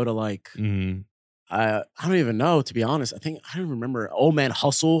Eastville. I go to like, I don't even know, to be honest. I don't remember. Old Man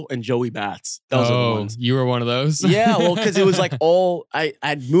Hustle and Joey Bats. Those are the ones. You were one of those? Yeah, well, because it was like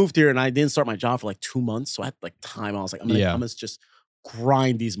I'd moved here and I didn't start my job for like 2 months. So I had like time. I was like, I'm gonna just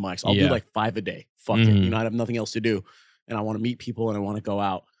grind these mics. I'll do like 5 a day. Fuck it. You know, I have nothing else to do. And I want to meet people and I want to go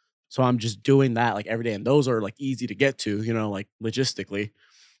out. So I'm just doing that like every day. And those are like easy to get to, you know, like logistically.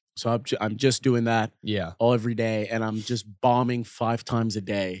 So I'm just doing that all every day. And I'm just bombing 5 times a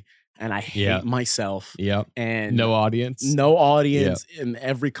day. And I hate myself. Yep. And no audience. No audience. Yep. And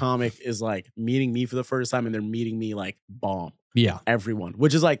every comic is like meeting me for the first time and they're meeting me like bomb. Yeah. Everyone.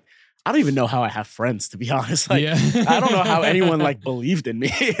 Which is like, I don't even know how I have friends, to be honest. Like I don't know how anyone like believed in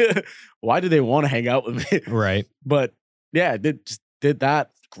me. Why do they want to hang out with me? Right. But yeah, just did that,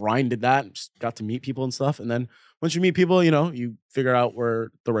 grinded that, and just got to meet people and stuff. And then once you meet people, you know, you figure out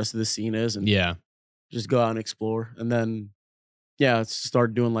where the rest of the scene is and just go out and explore. And then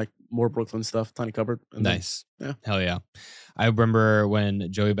start doing like more Brooklyn stuff, Tiny Cupboard. And nice. Then, Hell yeah. I remember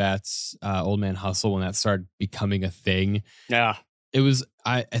when Joey Bats' Old Man Hustle, when that started becoming a thing. Yeah. It was,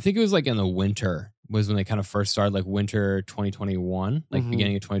 I think it was like in the winter was when they kind of first started, like winter 2021, like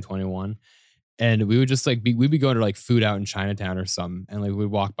beginning of 2021. And we would just like we'd be going to like food out in Chinatown or something. And like we'd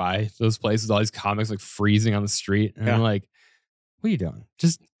walk by those places, all these comics like freezing on the street. And I'm like, what are you doing?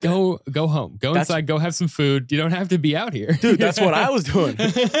 Just go home. Go inside. Go have some food. You don't have to be out here. Dude, that's what I was doing.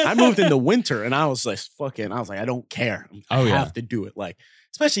 I moved in the winter and I was like, I don't care. I have to do it. Like,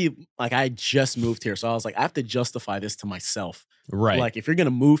 especially like I just moved here. So I was like, I have to justify this to myself. Right. Like, if you're going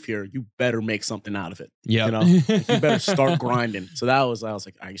to move here, you better make something out of it. Yeah. You know, you better start grinding. So I was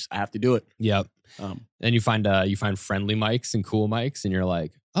like, I have to do it. Yep. And you find friendly mics and cool mics and you're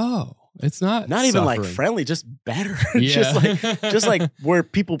like, oh, it's not even like friendly, just better. just like where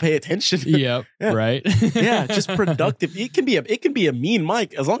people pay attention. Yep. Yeah. Right. Yeah. Just productive. It can be a mean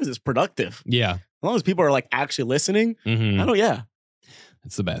mic as long as it's productive. Yeah. As long as people are like actually listening.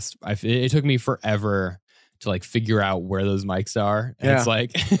 It's the best. It took me forever to like figure out where those mics are. And it's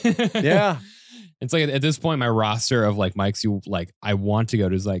like, it's like at this point, my roster of like mics I want to go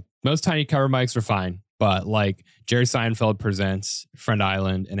to is like most Tiny Cover mics are fine. But like Jerry Seinfeld presents, Friend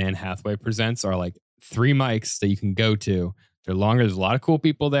Island, and Anne Hathaway presents are like 3 mics that you can go to. They're longer. There's a lot of cool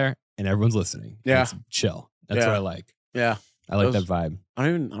people there, and everyone's listening. Yeah, it's chill. That's what I like. Yeah, I like that vibe. I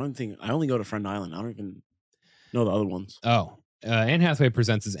only go to Friend Island. I don't even know the other ones. Oh, Anne Hathaway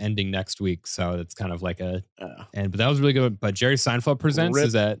presents is ending next week, so it's kind of like but that was really good. But Jerry Seinfeld presents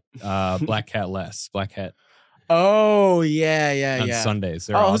is at Black Cat Less. Black Cat. Oh yeah. On Sundays.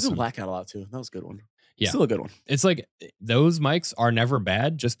 I was in Black Cat a lot too. That was a good one. Yeah. Still a good one. It's like those mics are never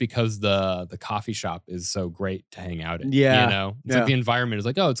bad just because the coffee shop is so great to hang out in. Yeah. You know? It's like the environment is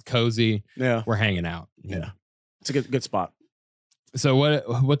like, oh, it's cozy. Yeah. We're hanging out. Yeah. It's a good spot. So what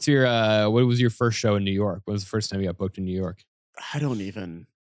was your first show in New York? When was the first time you got booked in New York? I don't even.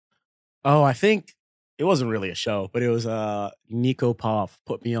 Oh, I think it wasn't really a show, but it was Nico Pop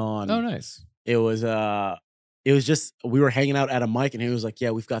put me on. Oh, nice. It was just we were hanging out at a mic and he was like,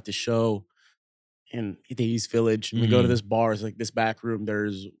 yeah, we've got this show in the East Village. We go to this bar. It's like this back room.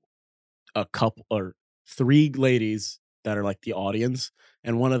 There's a couple or 3 ladies that are like the audience,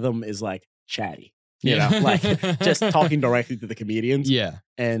 and one of them is like chatty, you know, like just talking directly to the comedians. Yeah.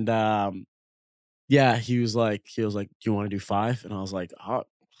 And he was like, do you want to do 5? And I was like, oh,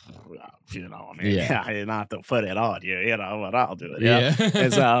 you know, I mean, I didn't have to put it on you, you know, but I'll do it. Yeah.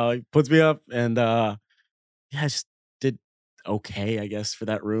 And so he puts me up, and I just did okay, I guess, for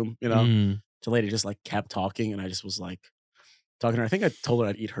that room, you know. The lady just like kept talking, and I just was like, talking to her. I think I told her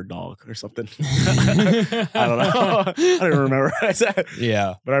I'd eat her dog or something. I don't know. I don't even remember what I said.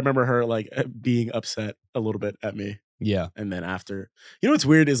 Yeah. But I remember her like being upset a little bit at me. Yeah. And then after, what's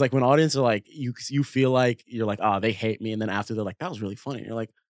weird is like when audience are like, you feel like you're like, oh, they hate me. And then after they're like, that was really funny. And you're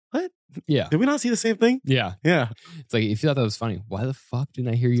like, what? Yeah. Did we not see the same thing? Yeah. Yeah. It's like, if you thought that was funny, why the fuck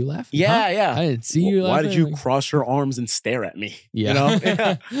didn't I hear you laughing? Yeah. Huh? Yeah. I didn't see you laughing. Why did you cross your arms and stare at me? Yeah.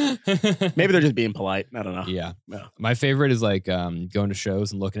 Yeah. Maybe they're just being polite. I don't know. Yeah. My favorite is like going to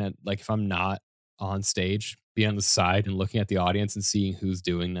shows and looking at, like, if I'm not on stage, being on the side and looking at the audience and seeing who's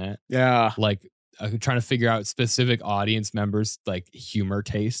doing that. Yeah. Like, trying to figure out specific audience members' like humor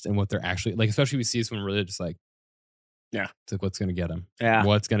taste and what they're actually like, especially if we see someone really just like, yeah, it's like, what's gonna get him? Yeah,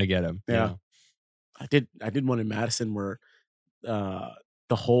 what's gonna get him? Yeah, I did one in Madison where everyone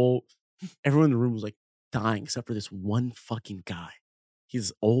in the room was like dying except for this one fucking guy. He's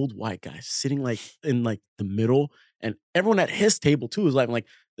this old white guy sitting like in like the middle, and everyone at his table too is like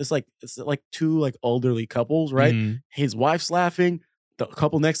it's like two like elderly couples, right? Mm-hmm. His wife's laughing, the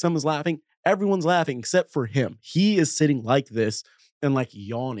couple next to him is laughing. Everyone's laughing except for him. He is sitting like this and like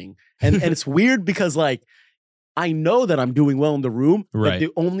yawning. And it's weird because like I know that I'm doing well in the room, right? But the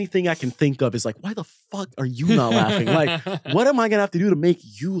only thing I can think of is like, why the fuck are you not laughing? Like, what am I gonna have to do to make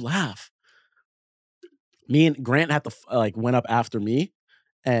you laugh? Me and Grant had to like went up after me,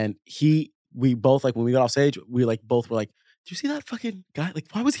 and we both like when we got off stage, we like both were like, "Do you see that fucking guy? Like,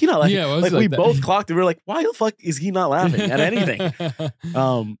 why was he not laughing?" Yeah, like we both clocked it. We were like, "Why the fuck is he not laughing at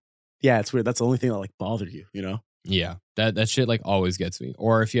anything?" Yeah, it's weird. That's the only thing that like bothered you, you know? Yeah, that shit like always gets me.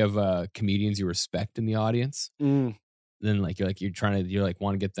 Or if you have comedians you respect in the audience, then like you're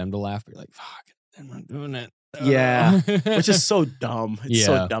want to get them to laugh, but you're like, fuck, I'm not doing it. Yeah, which is so dumb. It's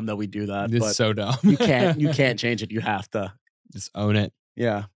so dumb that we do that. It's so dumb. you can't change it. You have to just own it.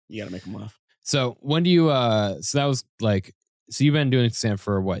 Yeah, you gotta make them laugh. So when do you? So that was like, so you've been doing stand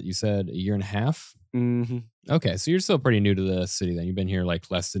for what you said, a year and a half. Mm-hmm. Okay, so you're still pretty new to the city then. You've been here like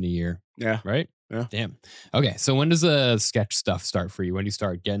less than a year. Yeah. Right? Yeah. Damn. Okay, so when does the sketch stuff start for you? When do you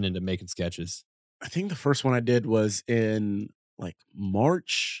start getting into making sketches? I think the first one I did was in like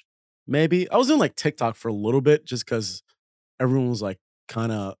March, maybe. I was doing like TikTok for a little bit just because everyone was like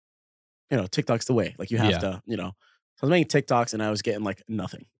kind of, TikTok's the way. Like you have to, So I was making TikToks and I was getting like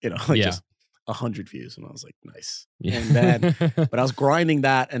nothing, like just 100 views. And I was like, nice. Yeah. And then, but I was grinding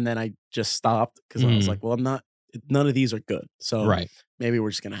that and then I just stopped because I was like, well, none of these are good. So maybe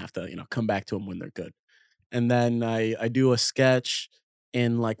we're just going to have to, come back to them when they're good. And then I do a sketch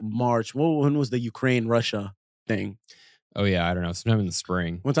in like March. Well, when was the Ukraine-Russia thing? Oh yeah, I don't know. Sometime in the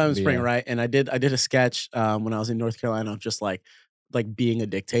spring. One time in the spring, right? And I did a sketch when I was in North Carolina, just like being a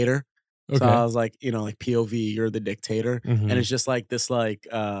dictator. Okay. So I was like, like POV, you're the dictator, and it's just like this, like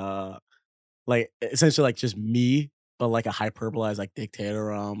essentially like just me, but like a hyperbolized like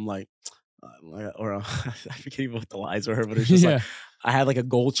dictator. I forget even what the lines were, but it's just like I had like a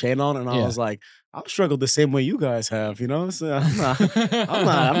gold chain on, and I was like, I've struggled the same way you guys have, So I'm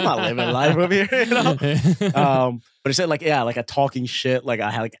not living life over here, But it said like like a talking shit, like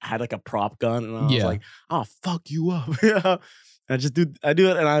I had like a prop gun, and I was like, I'll fuck you up, And I do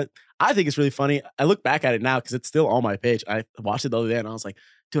it, and I think it's really funny. I look back at it now because it's still on my page. I watched it the other day, and I was like,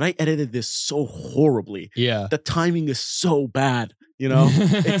 dude, I edited this so horribly. Yeah, the timing is so bad.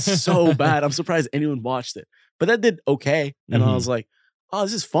 It's so bad. I'm surprised anyone watched it, but that did okay. And I was like, oh,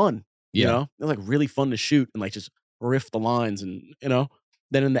 this is fun. It was like really fun to shoot and like just riff the lines, and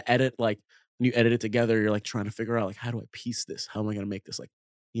then in the edit, like when you edit it together, you're like trying to figure out like, how do I piece this? How am I going to make this like,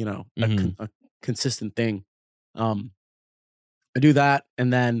 a consistent thing? I do that,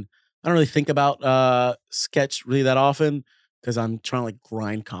 and then I don't really think about sketch really that often because I'm trying to like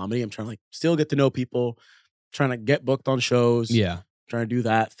grind comedy. I'm trying to like still get to know people, trying to get booked on shows. Yeah. Trying to do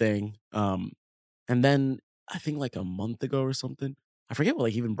that thing. And then I think like a month ago or something, I forget what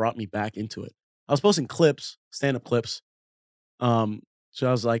like even brought me back into it. I was posting clips, stand-up clips. So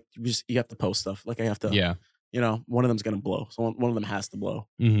I was like, you have to post stuff. Like I have to, one of them's going to blow. So one of them has to blow,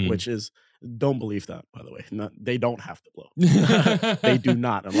 which is, don't believe that, by the way. They don't have to blow. They do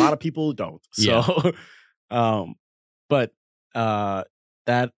not. A lot of people don't. So, but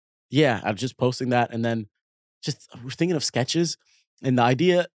that, I'm just posting that. And then we're thinking of sketches. And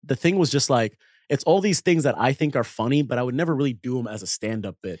the thing was just like, it's all these things that I think are funny, but I would never really do them as a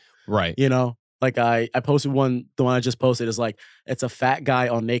stand-up bit. Right. Like I posted one, the one I just posted is like, it's a fat guy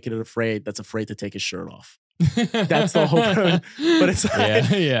on Naked and Afraid that's afraid to take his shirt off. That's the whole point. But it's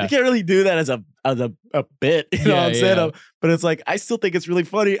like, you can't really do that as a bit, what I'm saying? But it's like, I still think it's really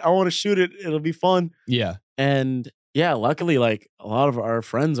funny. I want to shoot it. It'll be fun. Yeah. And luckily, like a lot of our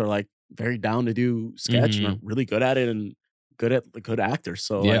friends are like very down to do sketch and are really good at it and good actors.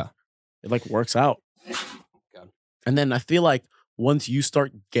 So like, it like works out. God. And then I feel like once you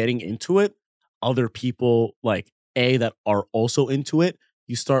start getting into it, other people like that are also into it,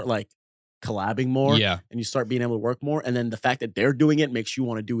 you start like collabing more, and you start being able to work more, and then the fact that they're doing it makes you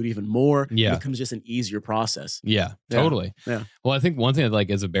want to do it even more. It becomes just an easier process. Totally. Well, I think one thing that like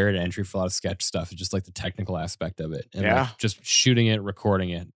is a barrier to entry for a lot of sketch stuff is just like the technical aspect of it, and like, just shooting it,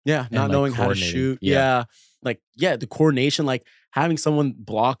 recording it, not knowing how to shoot, the coordination, like having someone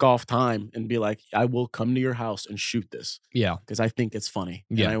block off time and be like, I will come to your house and shoot this, because I think it's funny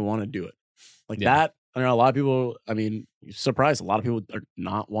and I want to do it like that. I know a lot of people, I mean, you're surprised a lot of people are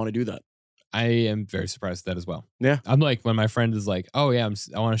not want to do that. I am very surprised at that as well. I'm like, when my friend is like, oh yeah,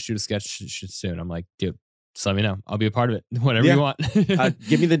 I want to shoot a sketch soon. I'm like, dude, just let me know. I'll be a part of it. Whatever you want.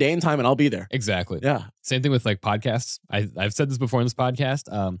 Give me the day and time and I'll be there. Exactly. Yeah. Same thing with like podcasts. I've said this before in this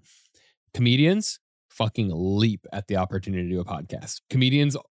podcast. Comedians fucking leap at the opportunity to do a podcast.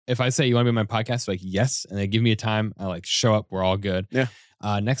 Comedians, if I say you want to be on my podcast, like yes, and they give me a time, I like show up. We're all good.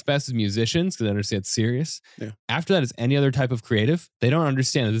 Next best is musicians because they understand it's serious. After that is any other type of creative. They don't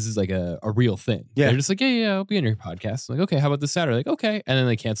understand that this is like a real thing. They're just like, yeah, I'll be in your podcast. I'm like, okay, how about this Saturday? Like, okay. And then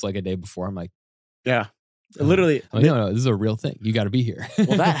they cancel like a day before. I'm like, literally. I'm like, no, this is a real thing. You got to be here.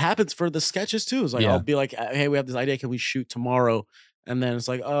 Well, that happens for the sketches too. It's like, I'll be like, hey, we have this idea. Can we shoot tomorrow? And then it's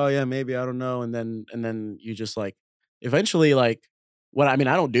like, oh yeah, maybe, I don't know. And then you just like, eventually like, I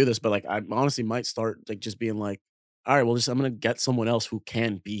don't do this, but like, I honestly might start like just being like, all right, well, I'm going to get someone else who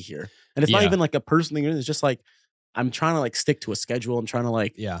can be here. And it's not even like a person thing. It's just like, I'm trying to like stick to a schedule. I'm trying to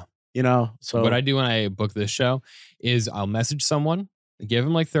like, so what I do when I book this show is I'll message someone, give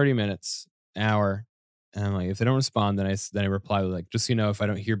them like 30 minutes, hour. And I'm like, if they don't respond, then I reply with like, just, if I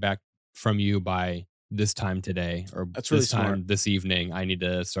don't hear back from you by this time today or this time this evening, I need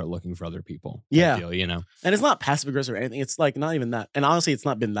to start looking for other people. Deal, And it's not passive aggressive or anything. It's like not even that. And honestly, it's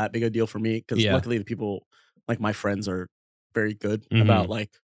not been that big a deal for me because luckily the people, like my friends are very good about like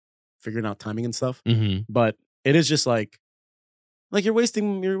figuring out timing and stuff. But it is just like you're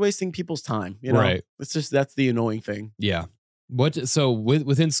wasting people's time, Right. It's just, that's the annoying thing. Yeah. So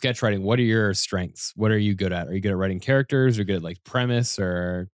within sketch writing, what are your strengths? What are you good at? Are you good at writing characters or good at like premise,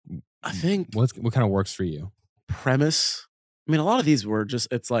 or I think what kind of works for you? Premise. I mean, a lot of these were just,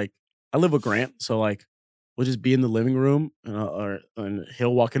 it's like I live with Grant. So like, we'll just be in the living room and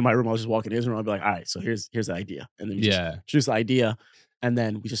he'll walk in my room. I'll just walk in his room. I'll be like, all right, so here's the idea. And then we just choose the idea. And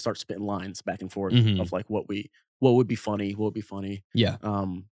then we just start spitting lines back and forth of like what would be funny. Yeah.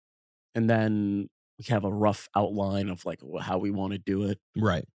 And then we have a rough outline of like how we want to do it.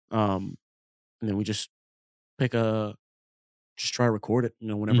 Right. And then we just try to record it,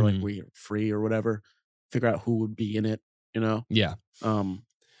 whenever like we're free or whatever, figure out who would be in it, Yeah.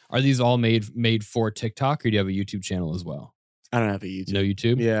 Are these all made for TikTok, or do you have a YouTube channel as well? I don't have a YouTube. No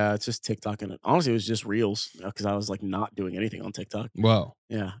YouTube? Yeah, it's just TikTok. And honestly, it was just Reels because I was like not doing anything on TikTok. Whoa.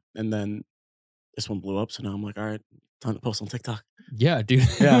 Yeah. And then this one blew up. So now I'm like, all right, time to post on TikTok. Yeah, dude.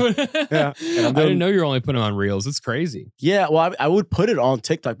 Yeah. I didn't know you were only putting on Reels. It's crazy. Yeah. Well, I would put it on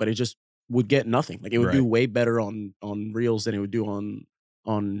TikTok, but it just would get nothing. Like it would do way better on Reels than it would do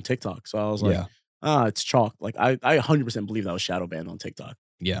on TikTok. So I was like, it's chalk. Like I 100% believe that was shadow banned on TikTok.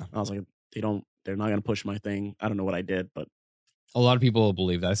 Yeah. I was like, they're not going to push my thing. I don't know what I did, but a lot of people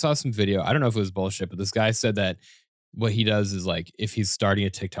believe that. I saw some video. I don't know if it was bullshit, but this guy said that what he does is like, if he's starting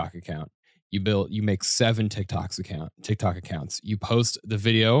a TikTok account, you make 7 TikTok accounts. You post the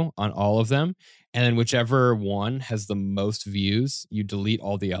video on all of them. And then whichever one has the most views, you delete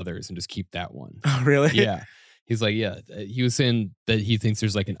all the others and just keep that one. Oh, really? Yeah. He's like, yeah, he was saying that he thinks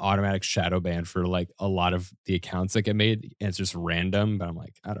there's like an automatic shadow ban for like a lot of the accounts that get made, and it's just random. But I'm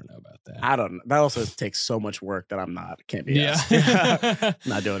like, I don't know about that. That also takes so much work that can't be.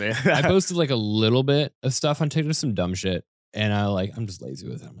 Not doing it. I posted like a little bit of stuff on TikTok, some dumb shit, and I'm just lazy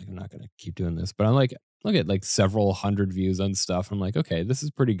with it. I'm like, I'm not gonna keep doing this. But I'm like, look at like several hundred views on stuff. I'm like, okay, this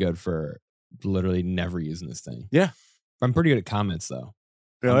is pretty good for literally never using this thing. Yeah, I'm pretty good at comments though.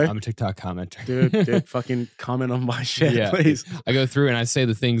 Really? I'm a TikTok commenter. Dude, fucking comment on my shit, please. I go through and I say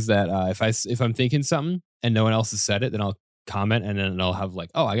the things that if I'm thinking something and no one else has said it, then I'll comment, and then I'll have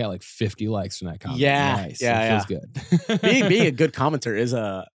like, oh, I got like 50 likes from that comment. Yeah, nice. Yeah, it feels good. being a good commenter is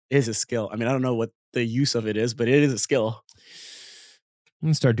a skill. I mean, I don't know what the use of it is, but it is a skill. I'm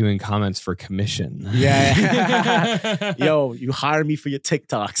gonna start doing comments for commission. Yeah. Yo, you hire me for your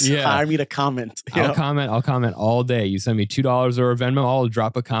TikToks. Yeah. Hire me to comment. I'll comment all day. You send me $2 or a Venmo, I'll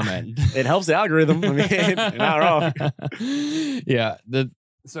drop a comment. It helps the algorithm. I mean, you're not wrong. Yeah.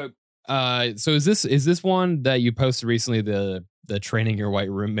 So is this one that you posted recently, the the training your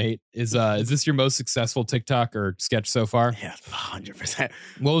white roommate. Is this your most successful TikTok or sketch so far? Yeah, 100%.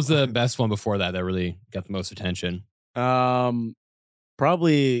 What was the best one before that really got the most attention? Probably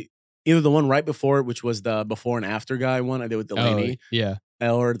either the one right before it, which was the before and after guy one I did with Delaney. Yeah.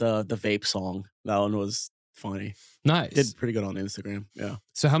 Or the vape song. That one was funny. Nice. Did pretty good on Instagram. Yeah.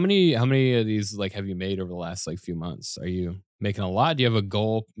 So how many of these like have you made over the last like few months? Are you making a lot? Do you have a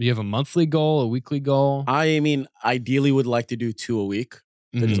goal? Do you have a monthly goal, a weekly goal? I mean, ideally would like to do 2 a week.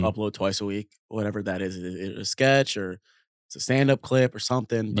 To just upload twice a week, whatever that is. It's a sketch or it's a stand-up clip or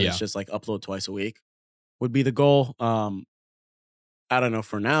something, but it's just like upload twice a week would be the goal. I don't know.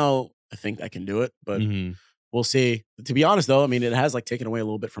 For now, I think I can do it, but we'll see. To be honest, though, I mean, it has like taken away a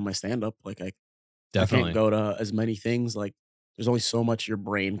little bit from my stand-up. Like I can't go to as many things. Like there's only so much your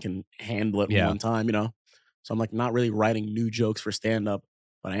brain can handle at one time, you know? So I'm like not really writing new jokes for stand-up,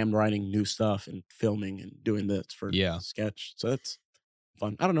 but I am writing new stuff and filming and doing this for sketch. So it's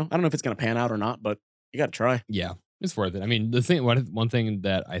fun. I don't know if it's going to pan out or not, but you got to try. Yeah, it's worth it. I mean, one thing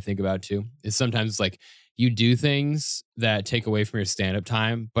that I think about too is sometimes it's like you do things that take away from your stand-up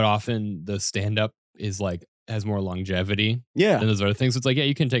time, but often the stand-up is like has more longevity than those other things. It's like,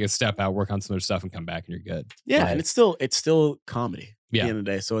 you can take a step out, work on some other stuff and come back and you're good. Yeah. And it's still comedy at the end of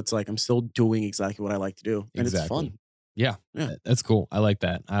the day. So it's like, I'm still doing exactly what I like to do. And it's fun. Yeah. That's cool. I like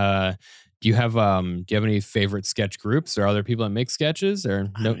that. Do you have any favorite sketch groups or other people that make sketches or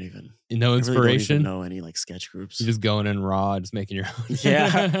no inspiration? I really don't even know any like sketch groups. You're just going in raw, just making your own.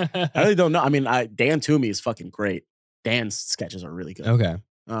 Yeah. I really don't know. I mean, Dan Toomey is fucking great. Dan's sketches are really good. Okay.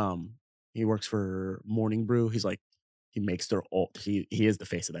 He works for Morning Brew. He's like, he makes their he is the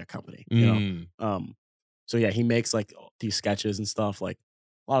face of that company, you know? So yeah, he makes like these sketches and stuff. Like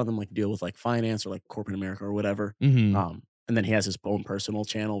a lot of them like deal with like finance or like corporate America or whatever. And then he has his own personal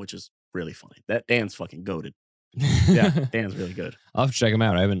channel, which is really funny. That Dan's fucking goated. Yeah, Dan's really good. I'll have to check him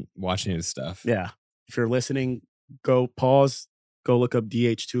out. I haven't watched any of his stuff. Yeah. If you're listening, go pause, go look up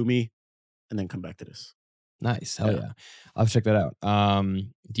DH Toomey, and then come back to this. Nice. Hell yeah. I'll have to check that out.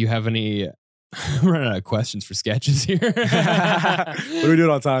 Do you have any... I'm running out of questions for sketches here. What are we doing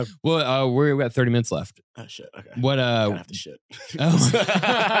on time? Well, we got 30 minutes left. Oh shit. Okay. What I'm gonna have to shit.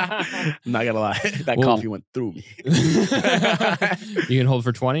 I'm not gonna lie. That coffee went through me. You can hold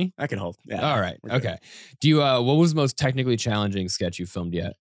for 20? I can hold. Yeah. All right. Okay. Do you what was the most technically challenging sketch you filmed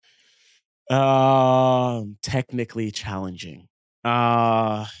yet? Technically challenging.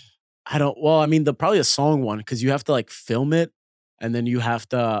 I mean probably a song one, because you have to like film it. And then you have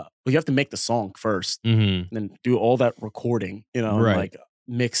to make the song first, and then do all that recording, you know, and like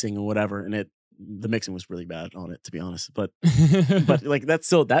mixing and whatever. And the mixing was really bad on it, to be honest. But like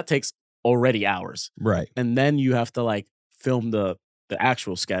that takes already hours, right? And then you have to like film the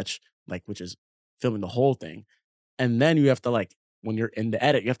actual sketch, like which is filming the whole thing, and then you have to like when you're in the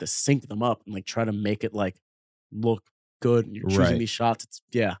edit, you have to sync them up and like try to make it like look good. And you're choosing these shots.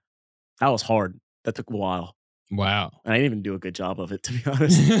 That was hard. That took a while. Wow. And I didn't even do a good job of it, to be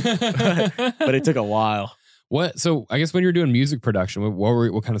honest. but it took a while. So I guess when you're doing music production,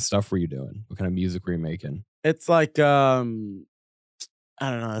 what kind of stuff were you doing? What kind of music were you making? It's like I don't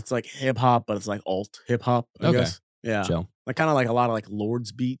know. It's like hip hop, but it's like alt hip hop. I guess. Yeah. Chill. Like kind of like a lot of like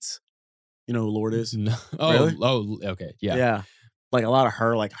Lord's beats. You know who Lord is? No. Really? Oh, okay. Yeah. Yeah. Like a lot of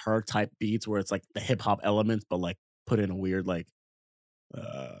her type beats where it's like the hip hop elements, but like put in a weird like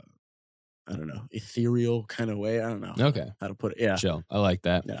I don't know, ethereal kind of way. I don't know. Okay. How to put it. Yeah. Chill. I like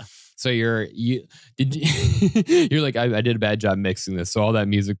that. Yeah. So you're like, I did a bad job mixing this. So all that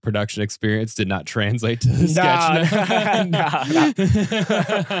music production experience did not translate to the sketch.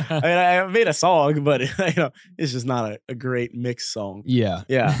 I mean, I made a song, but it's just not a great mix song. Yeah.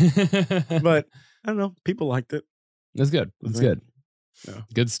 Yeah. But I don't know. People liked it. That's good. That's good. Yeah.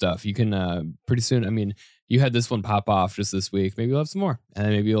 Good stuff. You can pretty soon. I mean, you had this one pop off just this week. Maybe you'll have some more, and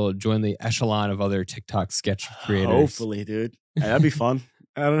then maybe you'll join the echelon of other TikTok sketch creators. Hopefully, dude. That'd be fun.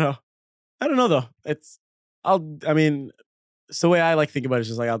 I don't know though. It's the way I like think about it is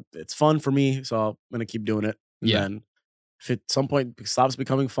just like it's fun for me, so I'm gonna keep doing it. And then if at some point it stops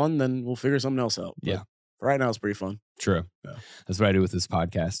becoming fun, then we'll figure something else out. But right now, it's pretty fun. True. Yeah. That's what I do with this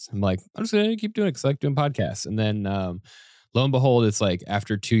podcast. I'm like, I'm just gonna keep doing it because I like doing podcasts, and then. Lo and behold, it's like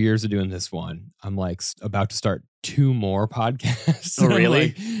after 2 years of doing this one, I'm like about to start 2 more podcasts. Oh,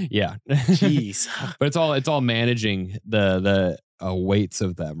 really? Like, yeah. Jeez. But it's all managing the weights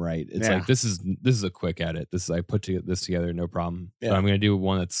of them, right? It's like this is a quick edit. I put this together, no problem. Yeah. So I'm gonna do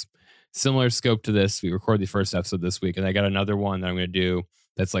one that's similar scope to this. We recorded the first episode this week, and I got another one that I'm gonna do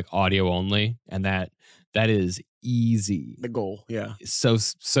that's like audio only, and that That is easy. The goal, yeah. So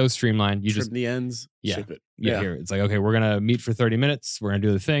streamlined. You Trim just the ends, ship it. Yeah, here. It's like, okay, we're going to meet for 30 minutes. We're going to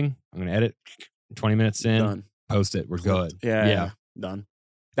do the thing. I'm going to edit. 20 minutes in, done. Post it. We're good. Yeah. Done.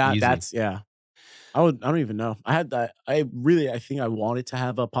 That's I don't even know. I had that. I think I wanted to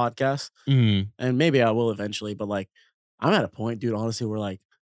have a podcast, and maybe I will eventually. But like, I'm at a point, dude. Honestly, where like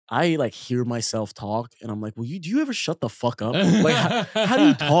I like hear myself talk, and I'm like, well, do you ever shut the fuck up? Like, how do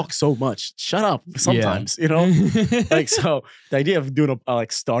you talk so much? Shut up. Sometimes, you know. Like, so the idea of doing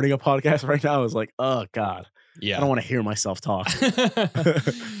like starting a podcast right now is like, oh god. Yeah. I don't want to hear myself talk.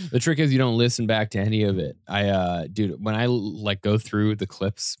 The trick is you don't listen back to any of it. Dude, when I like go through the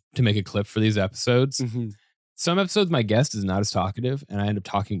clips to make a clip for these episodes, some episodes my guest is not as talkative and I end up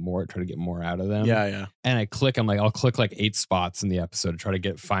talking more, try to get more out of them. Yeah. And I'll click like 8 spots in the episode to try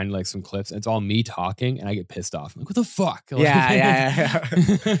to find like some clips. And it's all me talking and I get pissed off. I'm like, what the fuck? Like, yeah.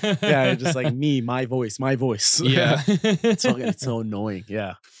 Yeah, just like me, my voice. Yeah. It's so annoying.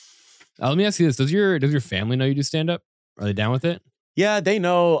 Yeah. Let me ask you this. Does your family know you do stand up? Are they down with it? Yeah, they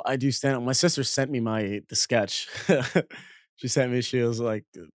know I do stand up. My sister sent me the sketch. She sent me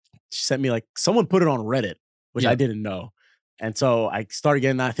like someone put it on Reddit, which I didn't know. And so I started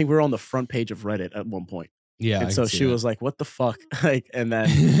getting that. I think we were on the front page of Reddit at one point. Yeah. And so she was like, what the fuck? Like, and then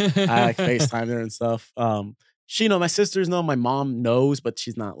I like FaceTimed her and stuff. My sisters know, my mom knows, but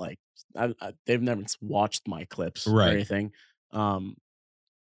she's not like, they've never watched my clips or anything.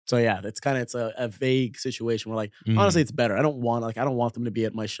 So yeah, it's a vague situation where like, honestly, it's better. I don't want them to be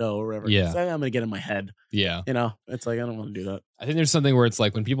at my show or whatever. Yeah. I'm going to get in my head. Yeah. You know, it's like, I don't want to do that. I think there's something where it's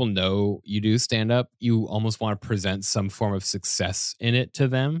like when people know you do stand up, you almost want to present some form of success in it to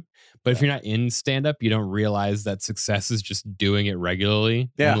them. But if you're not in stand up, you don't realize that success is just doing it regularly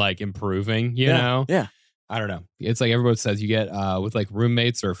and like improving, you know? Yeah. I don't know. It's like everyone says you get with like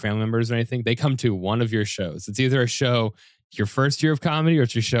roommates or family members or anything, they come to one of your shows. It's either a show your first year of comedy or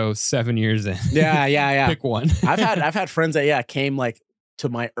it's your show 7 years in. Yeah. Pick one. I've had friends that came like to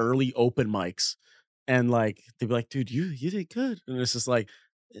my early open mics and like they'd be like, dude, you did good. And it's just like,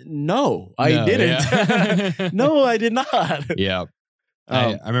 no, I didn't. Yeah. No, I did not. Yeah.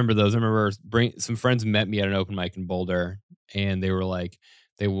 I remember those. I remember some friends met me at an open mic in Boulder and they were like,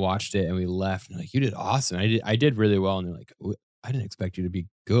 they watched it and we left and like, you did awesome. I did really well. And they're like, I didn't expect you to be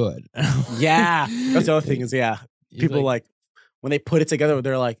good. Yeah. That's the other thing is, people like when they put it together,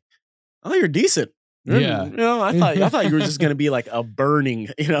 they're like, oh, you're decent. Yeah. You know, I thought you were just going to be like a burning,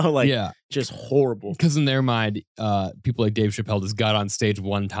 you know, like just horrible. Because in their mind, people like Dave Chappelle just got on stage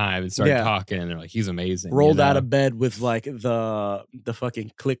one time and started talking and they're like, he's amazing. Rolled out of bed with like the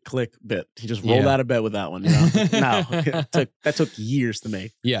fucking click bit. He just rolled out of bed with that one. You know? No, that took years to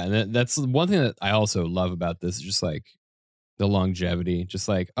make. Yeah. And that's one thing that I also love about this is just like the longevity. Just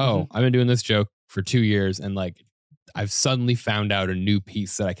like, I've been doing this joke for 2 years and like, I've suddenly found out a new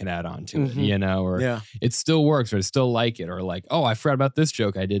piece that I can add on to it, you know, or it still works or I still like it. Or like, I forgot about this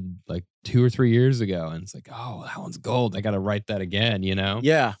joke I did like 2 or 3 years ago. And it's like, that one's gold. I got to write that again, you know?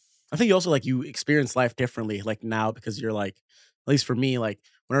 Yeah. I think you also like you experience life differently like now because you're like, at least for me, like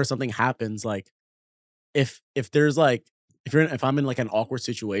whenever something happens, like if there's like, if I'm in like an awkward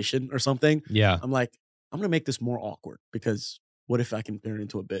situation or something, I'm like, I'm going to make this more awkward because what if I can turn it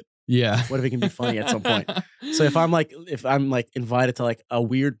into a bit? Yeah. What if it can be funny at some point? So if I'm like invited to like a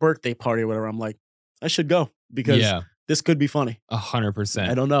weird birthday party or whatever, I'm like, I should go because this could be funny. 100%.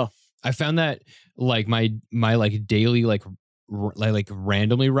 I don't know. I found that like my like daily like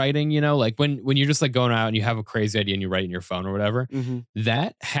randomly writing, you know, like when you're just like going out and you have a crazy idea and you write in your phone or whatever,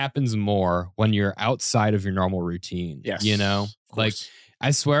 that happens more when you're outside of your normal routine. Yes. You know, like I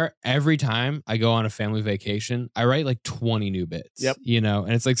swear every time I go on a family vacation, I write like 20 new bits, you know,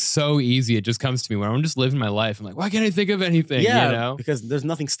 and it's like so easy. It just comes to me when I'm just living my life. I'm like, why can't I think of anything? Yeah, you know? Because there's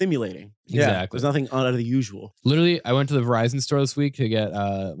nothing stimulating. Exactly. Yeah, there's nothing out of the usual. Literally, I went to the Verizon store this week to get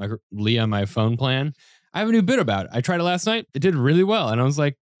Leah my phone plan. I have a new bit about it. I tried it last night. It did really well. And I was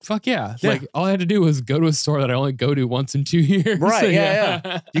like, fuck yeah. Like all I had to do was go to a store that I only go to once in 2 years. Right. So,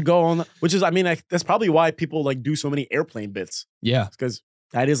 yeah. You go on, which is, I mean, that's probably why people like do so many airplane bits. Yeah. Because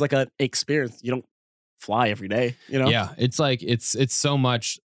that is like an experience. You don't fly every day, you know? Yeah. It's like, it's so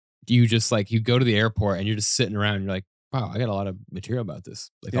much. You just like, you go to the airport and you're just sitting around and you're like, wow, I got a lot of material about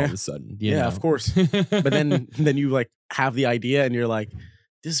this. Like all of a sudden. You know? Of course. But then you like have the idea and you're like,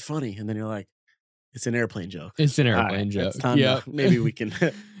 this is funny. And then you're like, it's an airplane joke. It's an airplane joke. Yeah. Maybe we can.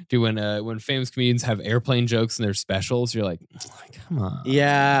 Dude, when famous comedians have airplane jokes in their specials, you're like, come on.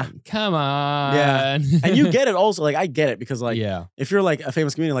 Yeah. Come on. Yeah. And you get it also. Like, I get it because, like, if you're like a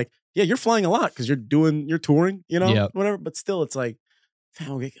famous comedian, like, you're flying a lot because you're touring, you know, whatever. But still, it's like,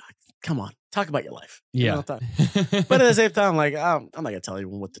 come on, talk about your life. Yeah. But at the same time, like, I'm not gonna tell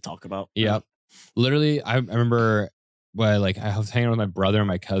anyone what to talk about. Yeah. Literally, I remember when I was hanging out with my brother and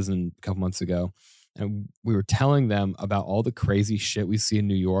my cousin a couple months ago, and we were telling them about all the crazy shit we see in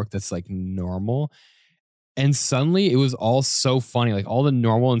New York that's like normal. And suddenly it was all so funny, like all the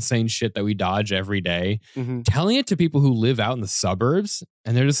normal, insane shit that we dodge every day, telling it to people who live out in the suburbs.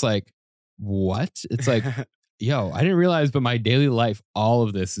 And they're just like, what? It's like, yo, I didn't realize, but my daily life, all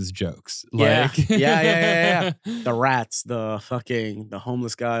of this is jokes. Like, yeah. The rats, the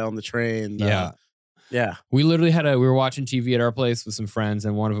homeless guy on the train. Yeah. We literally we were watching TV at our place with some friends,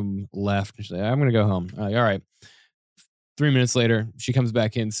 and one of them left. And she's like, I'm going to go home. Like, all right. 3 minutes later, she comes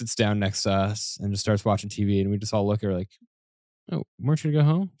back in, sits down next to us, and just starts watching TV. And we just all look at her like, oh, weren't you to go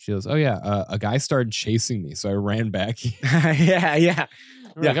home? She goes, oh, yeah. A guy started chasing me, so I ran back. Yeah.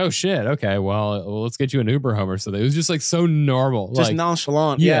 We're like, oh, shit. Okay, well, let's get you an Uber home or something. It was just like so normal. Just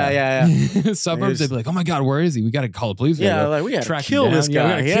nonchalant. Yeah. Suburbs, they'd be like, oh my God, where is he? We got to call the police. Yeah, like we got to kill this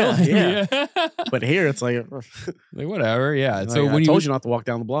guy. Yeah. But here it's like whatever. Yeah. Like, so I told you not to walk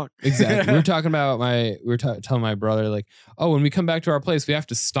down the block. Exactly. We were talking about telling my brother, like, oh, when we come back to our place, we have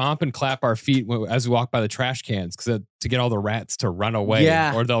to stomp and clap our feet as we walk by the trash cans to get all the rats to run away.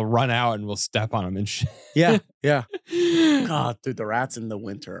 Yeah. Or they'll run out and we'll step on them and shit. Yeah. God, dude, the rats in the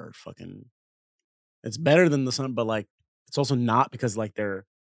winter are fucking. It's better than the sun, but like it's also not because like they're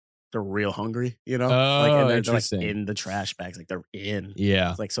real hungry, you know? Oh, they're interesting. like in the trash bags, like they're in. Yeah.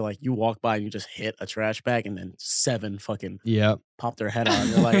 It's like so like you walk by and you just hit a trash bag and then 7 fucking pop their head on.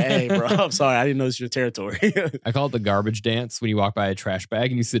 You're like, hey, bro, I'm sorry, I didn't know this was your territory. I call it the garbage dance when you walk by a trash bag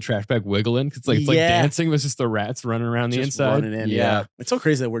and you see the trash bag wiggling because it's like dancing with just the rats running around the inside. Running in, yeah. It's so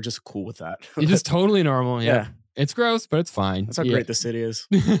crazy that we're just cool with that. It's just totally normal. Yeah. It's gross, but it's fine. That's how great the city is.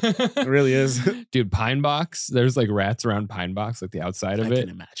 It really is. Dude, Pine Box, there's like rats around Pine Box, like the outside of it. I can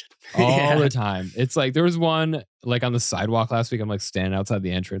imagine. All the time. It's like there was one like on the sidewalk last week. I'm like standing outside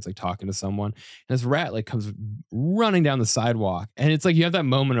the entrance, like talking to someone. And this rat like comes running down the sidewalk. And it's like you have that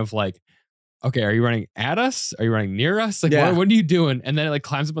moment of like, okay, are you running at us? Are you running near us? Like, what are you doing? And then it like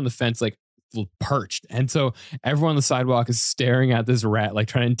climbs up on the fence, like perched. And so everyone on the sidewalk is staring at this rat, like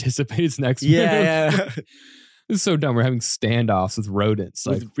trying to anticipate its next move. Yeah. This is so dumb. We're having standoffs with rodents.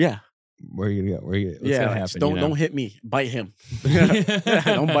 Like, where are you gonna go? What's gonna happen? Don't hit me. Bite him.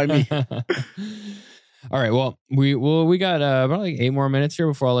 Don't bite me. All right. Well, we got about like 8 more minutes here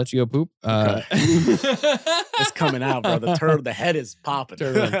before I'll let you go poop. Okay. It's coming out, bro. The head is popping.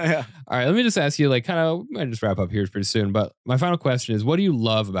 All right. Let me just ask you, like, kind of. I might just wrap up here pretty soon. But my final question is, what do you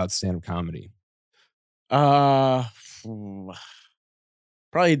love about stand-up comedy? Probably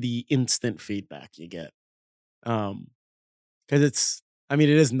the instant feedback you get. Because it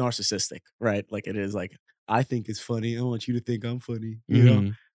is narcissistic, right? Like it is like, I think it's funny. I want you to think I'm funny, you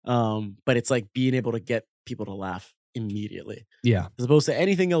know? But it's like being able to get people to laugh immediately. Yeah. As opposed to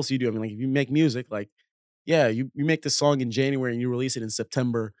anything else you do. I mean, like if you make music, like, yeah, you make this song in January and you release it in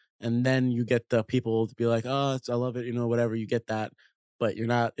September, and then you get the people to be like, oh, I love it, you know, whatever, you get that. But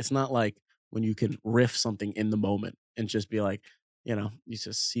it's not like when you can riff something in the moment and just be like, you know, you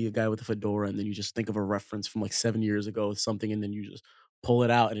just see a guy with a fedora and then you just think of a reference from like 7 years ago with something and then you just pull it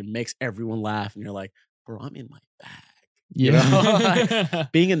out and it makes everyone laugh and you're like, bro, I'm in my bag. Yeah. You know?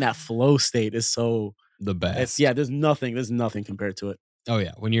 Like, being in that flow state is so the best. There's nothing compared to it. Oh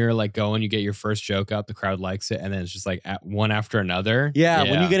yeah. When you're like you get your first joke up, the crowd likes it, and then it's just like one after another. Yeah.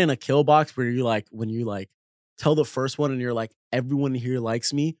 When you get in a kill box where when you tell the first one and you're like, everyone here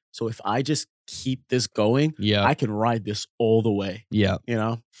likes me. So if I just keep this going, I can ride this all the way. Yeah. You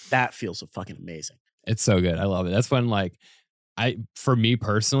know, that feels so fucking amazing. It's so good. I love it. That's when for me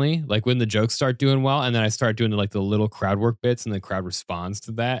personally, like when the jokes start doing well and then I start doing like the little crowd work bits and the crowd responds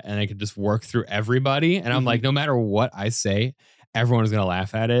to that and I can just work through everybody. And I'm like, no matter what I say, everyone is going to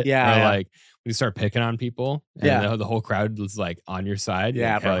laugh at it. Yeah. Or like when you start picking on people and the whole crowd is like on your side.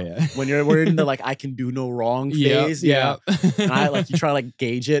 Yeah, like, bro. Yeah. When we're in the like, I can do no wrong phase. Yeah. And you try to like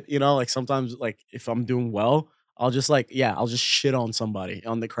gauge it, you know, like sometimes like if I'm doing well, I'll just shit on somebody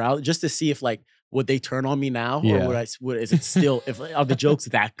on the crowd just to see if like, would they turn on me now? Or is it still, are the jokes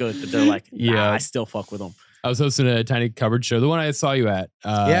that good that they're like, I still fuck with them. I was hosting a Tiny Cupboard show, the one I saw you at.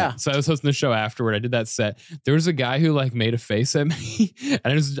 So I was hosting the show afterward. I did that set. There was a guy who like made a face at me, and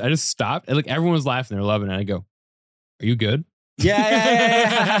I just stopped, and like everyone was laughing, they were loving it. And I go, "Are you good?" Yeah.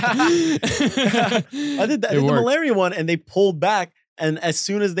 I did that. I did the malaria one, and they pulled back. And as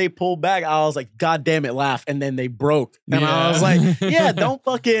soon as they pulled back, I was like, God damn it, laugh. And then they broke. And I was like, don't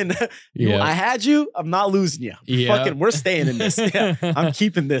fucking, I had you. I'm not losing you. Fucking, we're staying in this. Yeah. I'm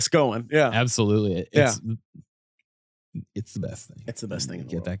keeping this going. Yeah. Absolutely. It's the best thing. It's the best thing.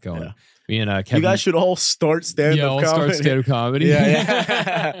 Get that going. Yeah. Me and Kevin. You guys should all start stand-up comedy. Start stand-up comedy.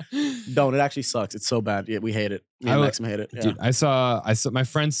 Yeah. Don't. It actually sucks. It's so bad. Yeah, we hate it. Me and Maxim hate it. Yeah. Dude, I saw. My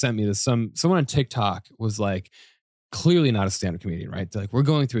friend sent me this. Someone on TikTok was like, clearly not a stand-up comedian, right? They're like, we're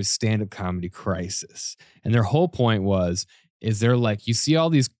going through a stand-up comedy crisis, and their whole point is they're like, you see all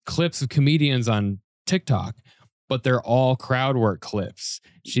these clips of comedians on TikTok, but they're all crowd work clips.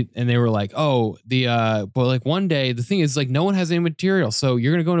 And they were like, but like one day, the thing is like, no one has any material. So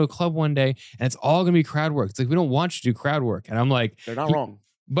you're going to go to a club one day and it's all going to be crowd work. It's like, we don't want you to do crowd work. And I'm like, they're not wrong.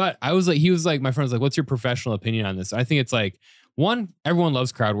 But my friend was like, what's your professional opinion on this? I think it's like, one, everyone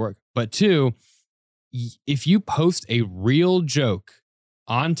loves crowd work, but two, if you post a real joke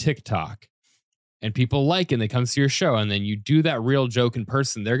on TikTok and people like it and they come see your show and then you do that real joke in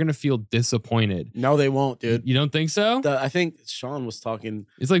person, they're going to feel disappointed. No, they won't, dude. You don't think so? I think Sean was talking.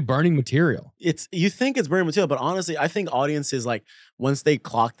 It's like burning material. You think it's burning material, but honestly, I think audiences, like, once they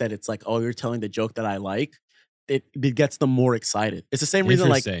clock that it's like, oh, you're telling the joke that I like, it gets them more excited. It's the same reason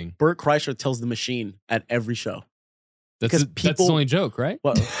like Bert Kreischer tells The Machine at every show. That's the only joke, right?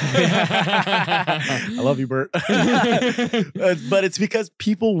 Well, I love you, Bert. But it's because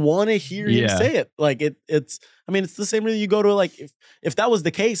people want to hear him say it. Like it's the same reason you go to, like, if that was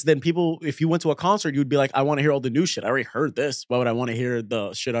the case, then people, if you went to a concert, you'd be like, I want to hear all the new shit. I already heard this. Why would I want to hear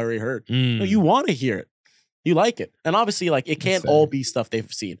the shit I already heard? No, you want to hear it. You like it. And obviously, like, it can't all be stuff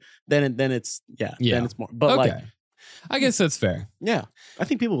they've seen. Then it's then it's more. But like, I guess that's fair. Yeah. I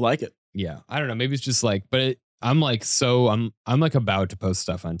think people like it. Yeah. I don't know. Maybe it's just like, but I'm like about to post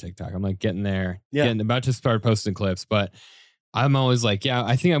stuff on TikTok. I'm like getting there, about to start posting clips, but I'm always like,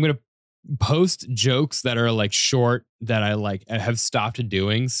 I think I'm going to post jokes that are like short that I like have stopped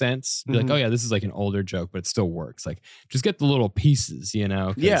doing since. Be like, oh yeah, this is like an older joke, but it still works. Like, just get the little pieces, you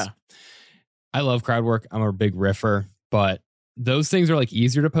know? Yeah. I love crowd work. I'm a big riffer, but those things are like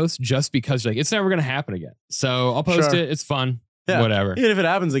easier to post just because like it's never going to happen again. So I'll post it. It's fun. Yeah. Whatever. Even if it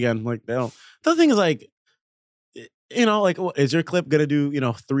happens again, like, they don't. The thing is, like, you know, like, is your clip gonna do,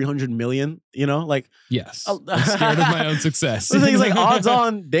 300 million? You know, like, yes, I'm scared of my own success. The thing is, like, odds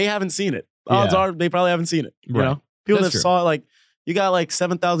on they haven't seen it. Odds are they probably haven't seen it. You know, people that saw it, like, you got like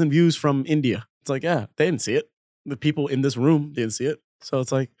 7,000 views from India. It's like, yeah, they didn't see it. The people in this room didn't see it. So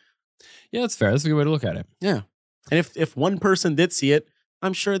it's like, yeah, that's fair. That's a good way to look at it. Yeah, and if one person did see it,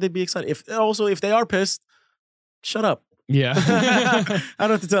 I'm sure they'd be excited. If they are pissed, shut up. Yeah. I don't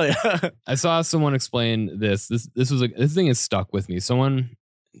know what to tell you. I saw someone explain this. This was like, this thing is stuck with me.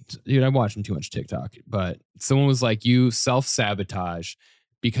 Dude, I'm watching too much TikTok, but someone was like, you self-sabotage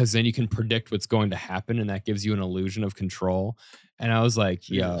because then you can predict what's going to happen and that gives you an illusion of control. And I was like,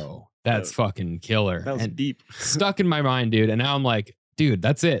 yo, that's fucking killer. That was deep. Stuck in my mind, dude. And now I'm like, dude,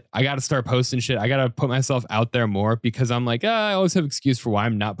 that's it. I got to start posting shit. I got to put myself out there more because I'm like, I always have an excuse for why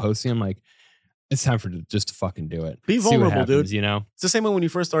I'm not posting. I'm like, it's time for just to fucking do it. Be vulnerable, happens, dude. You know, it's the same way when you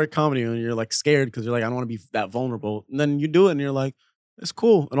first started comedy and you're like scared because you're like, I don't want to be that vulnerable. And then you do it and you're like, it's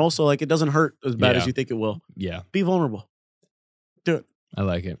cool. And also, like, it doesn't hurt as bad as you think it will. Yeah. Be vulnerable. Do it. I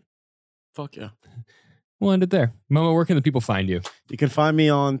like it. Fuck yeah. We'll end it there. Momo, where can the people find you? You can find me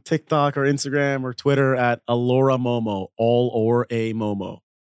on TikTok or Instagram or Twitter at Alora Momo, all or a Momo.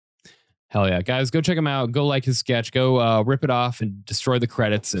 Hell yeah. Guys, go check him out. Go like his sketch. Go rip it off and destroy the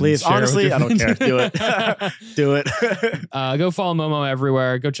credits. And please, honestly, I don't care. Do it. Do it. Go follow Momo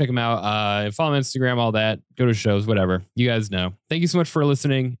everywhere. Go check him out. Follow him on Instagram, all that. Go to shows, whatever. You guys know. Thank you so much for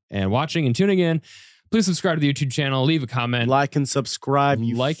listening and watching and tuning in. Please subscribe to the YouTube channel. Leave a comment. Like and subscribe,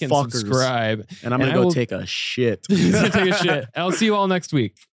 you Like and fuckers. Subscribe. And I'm going to go take a shit. Take a shit. I'll see you all next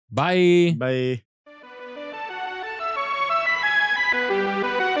week. Bye. Bye.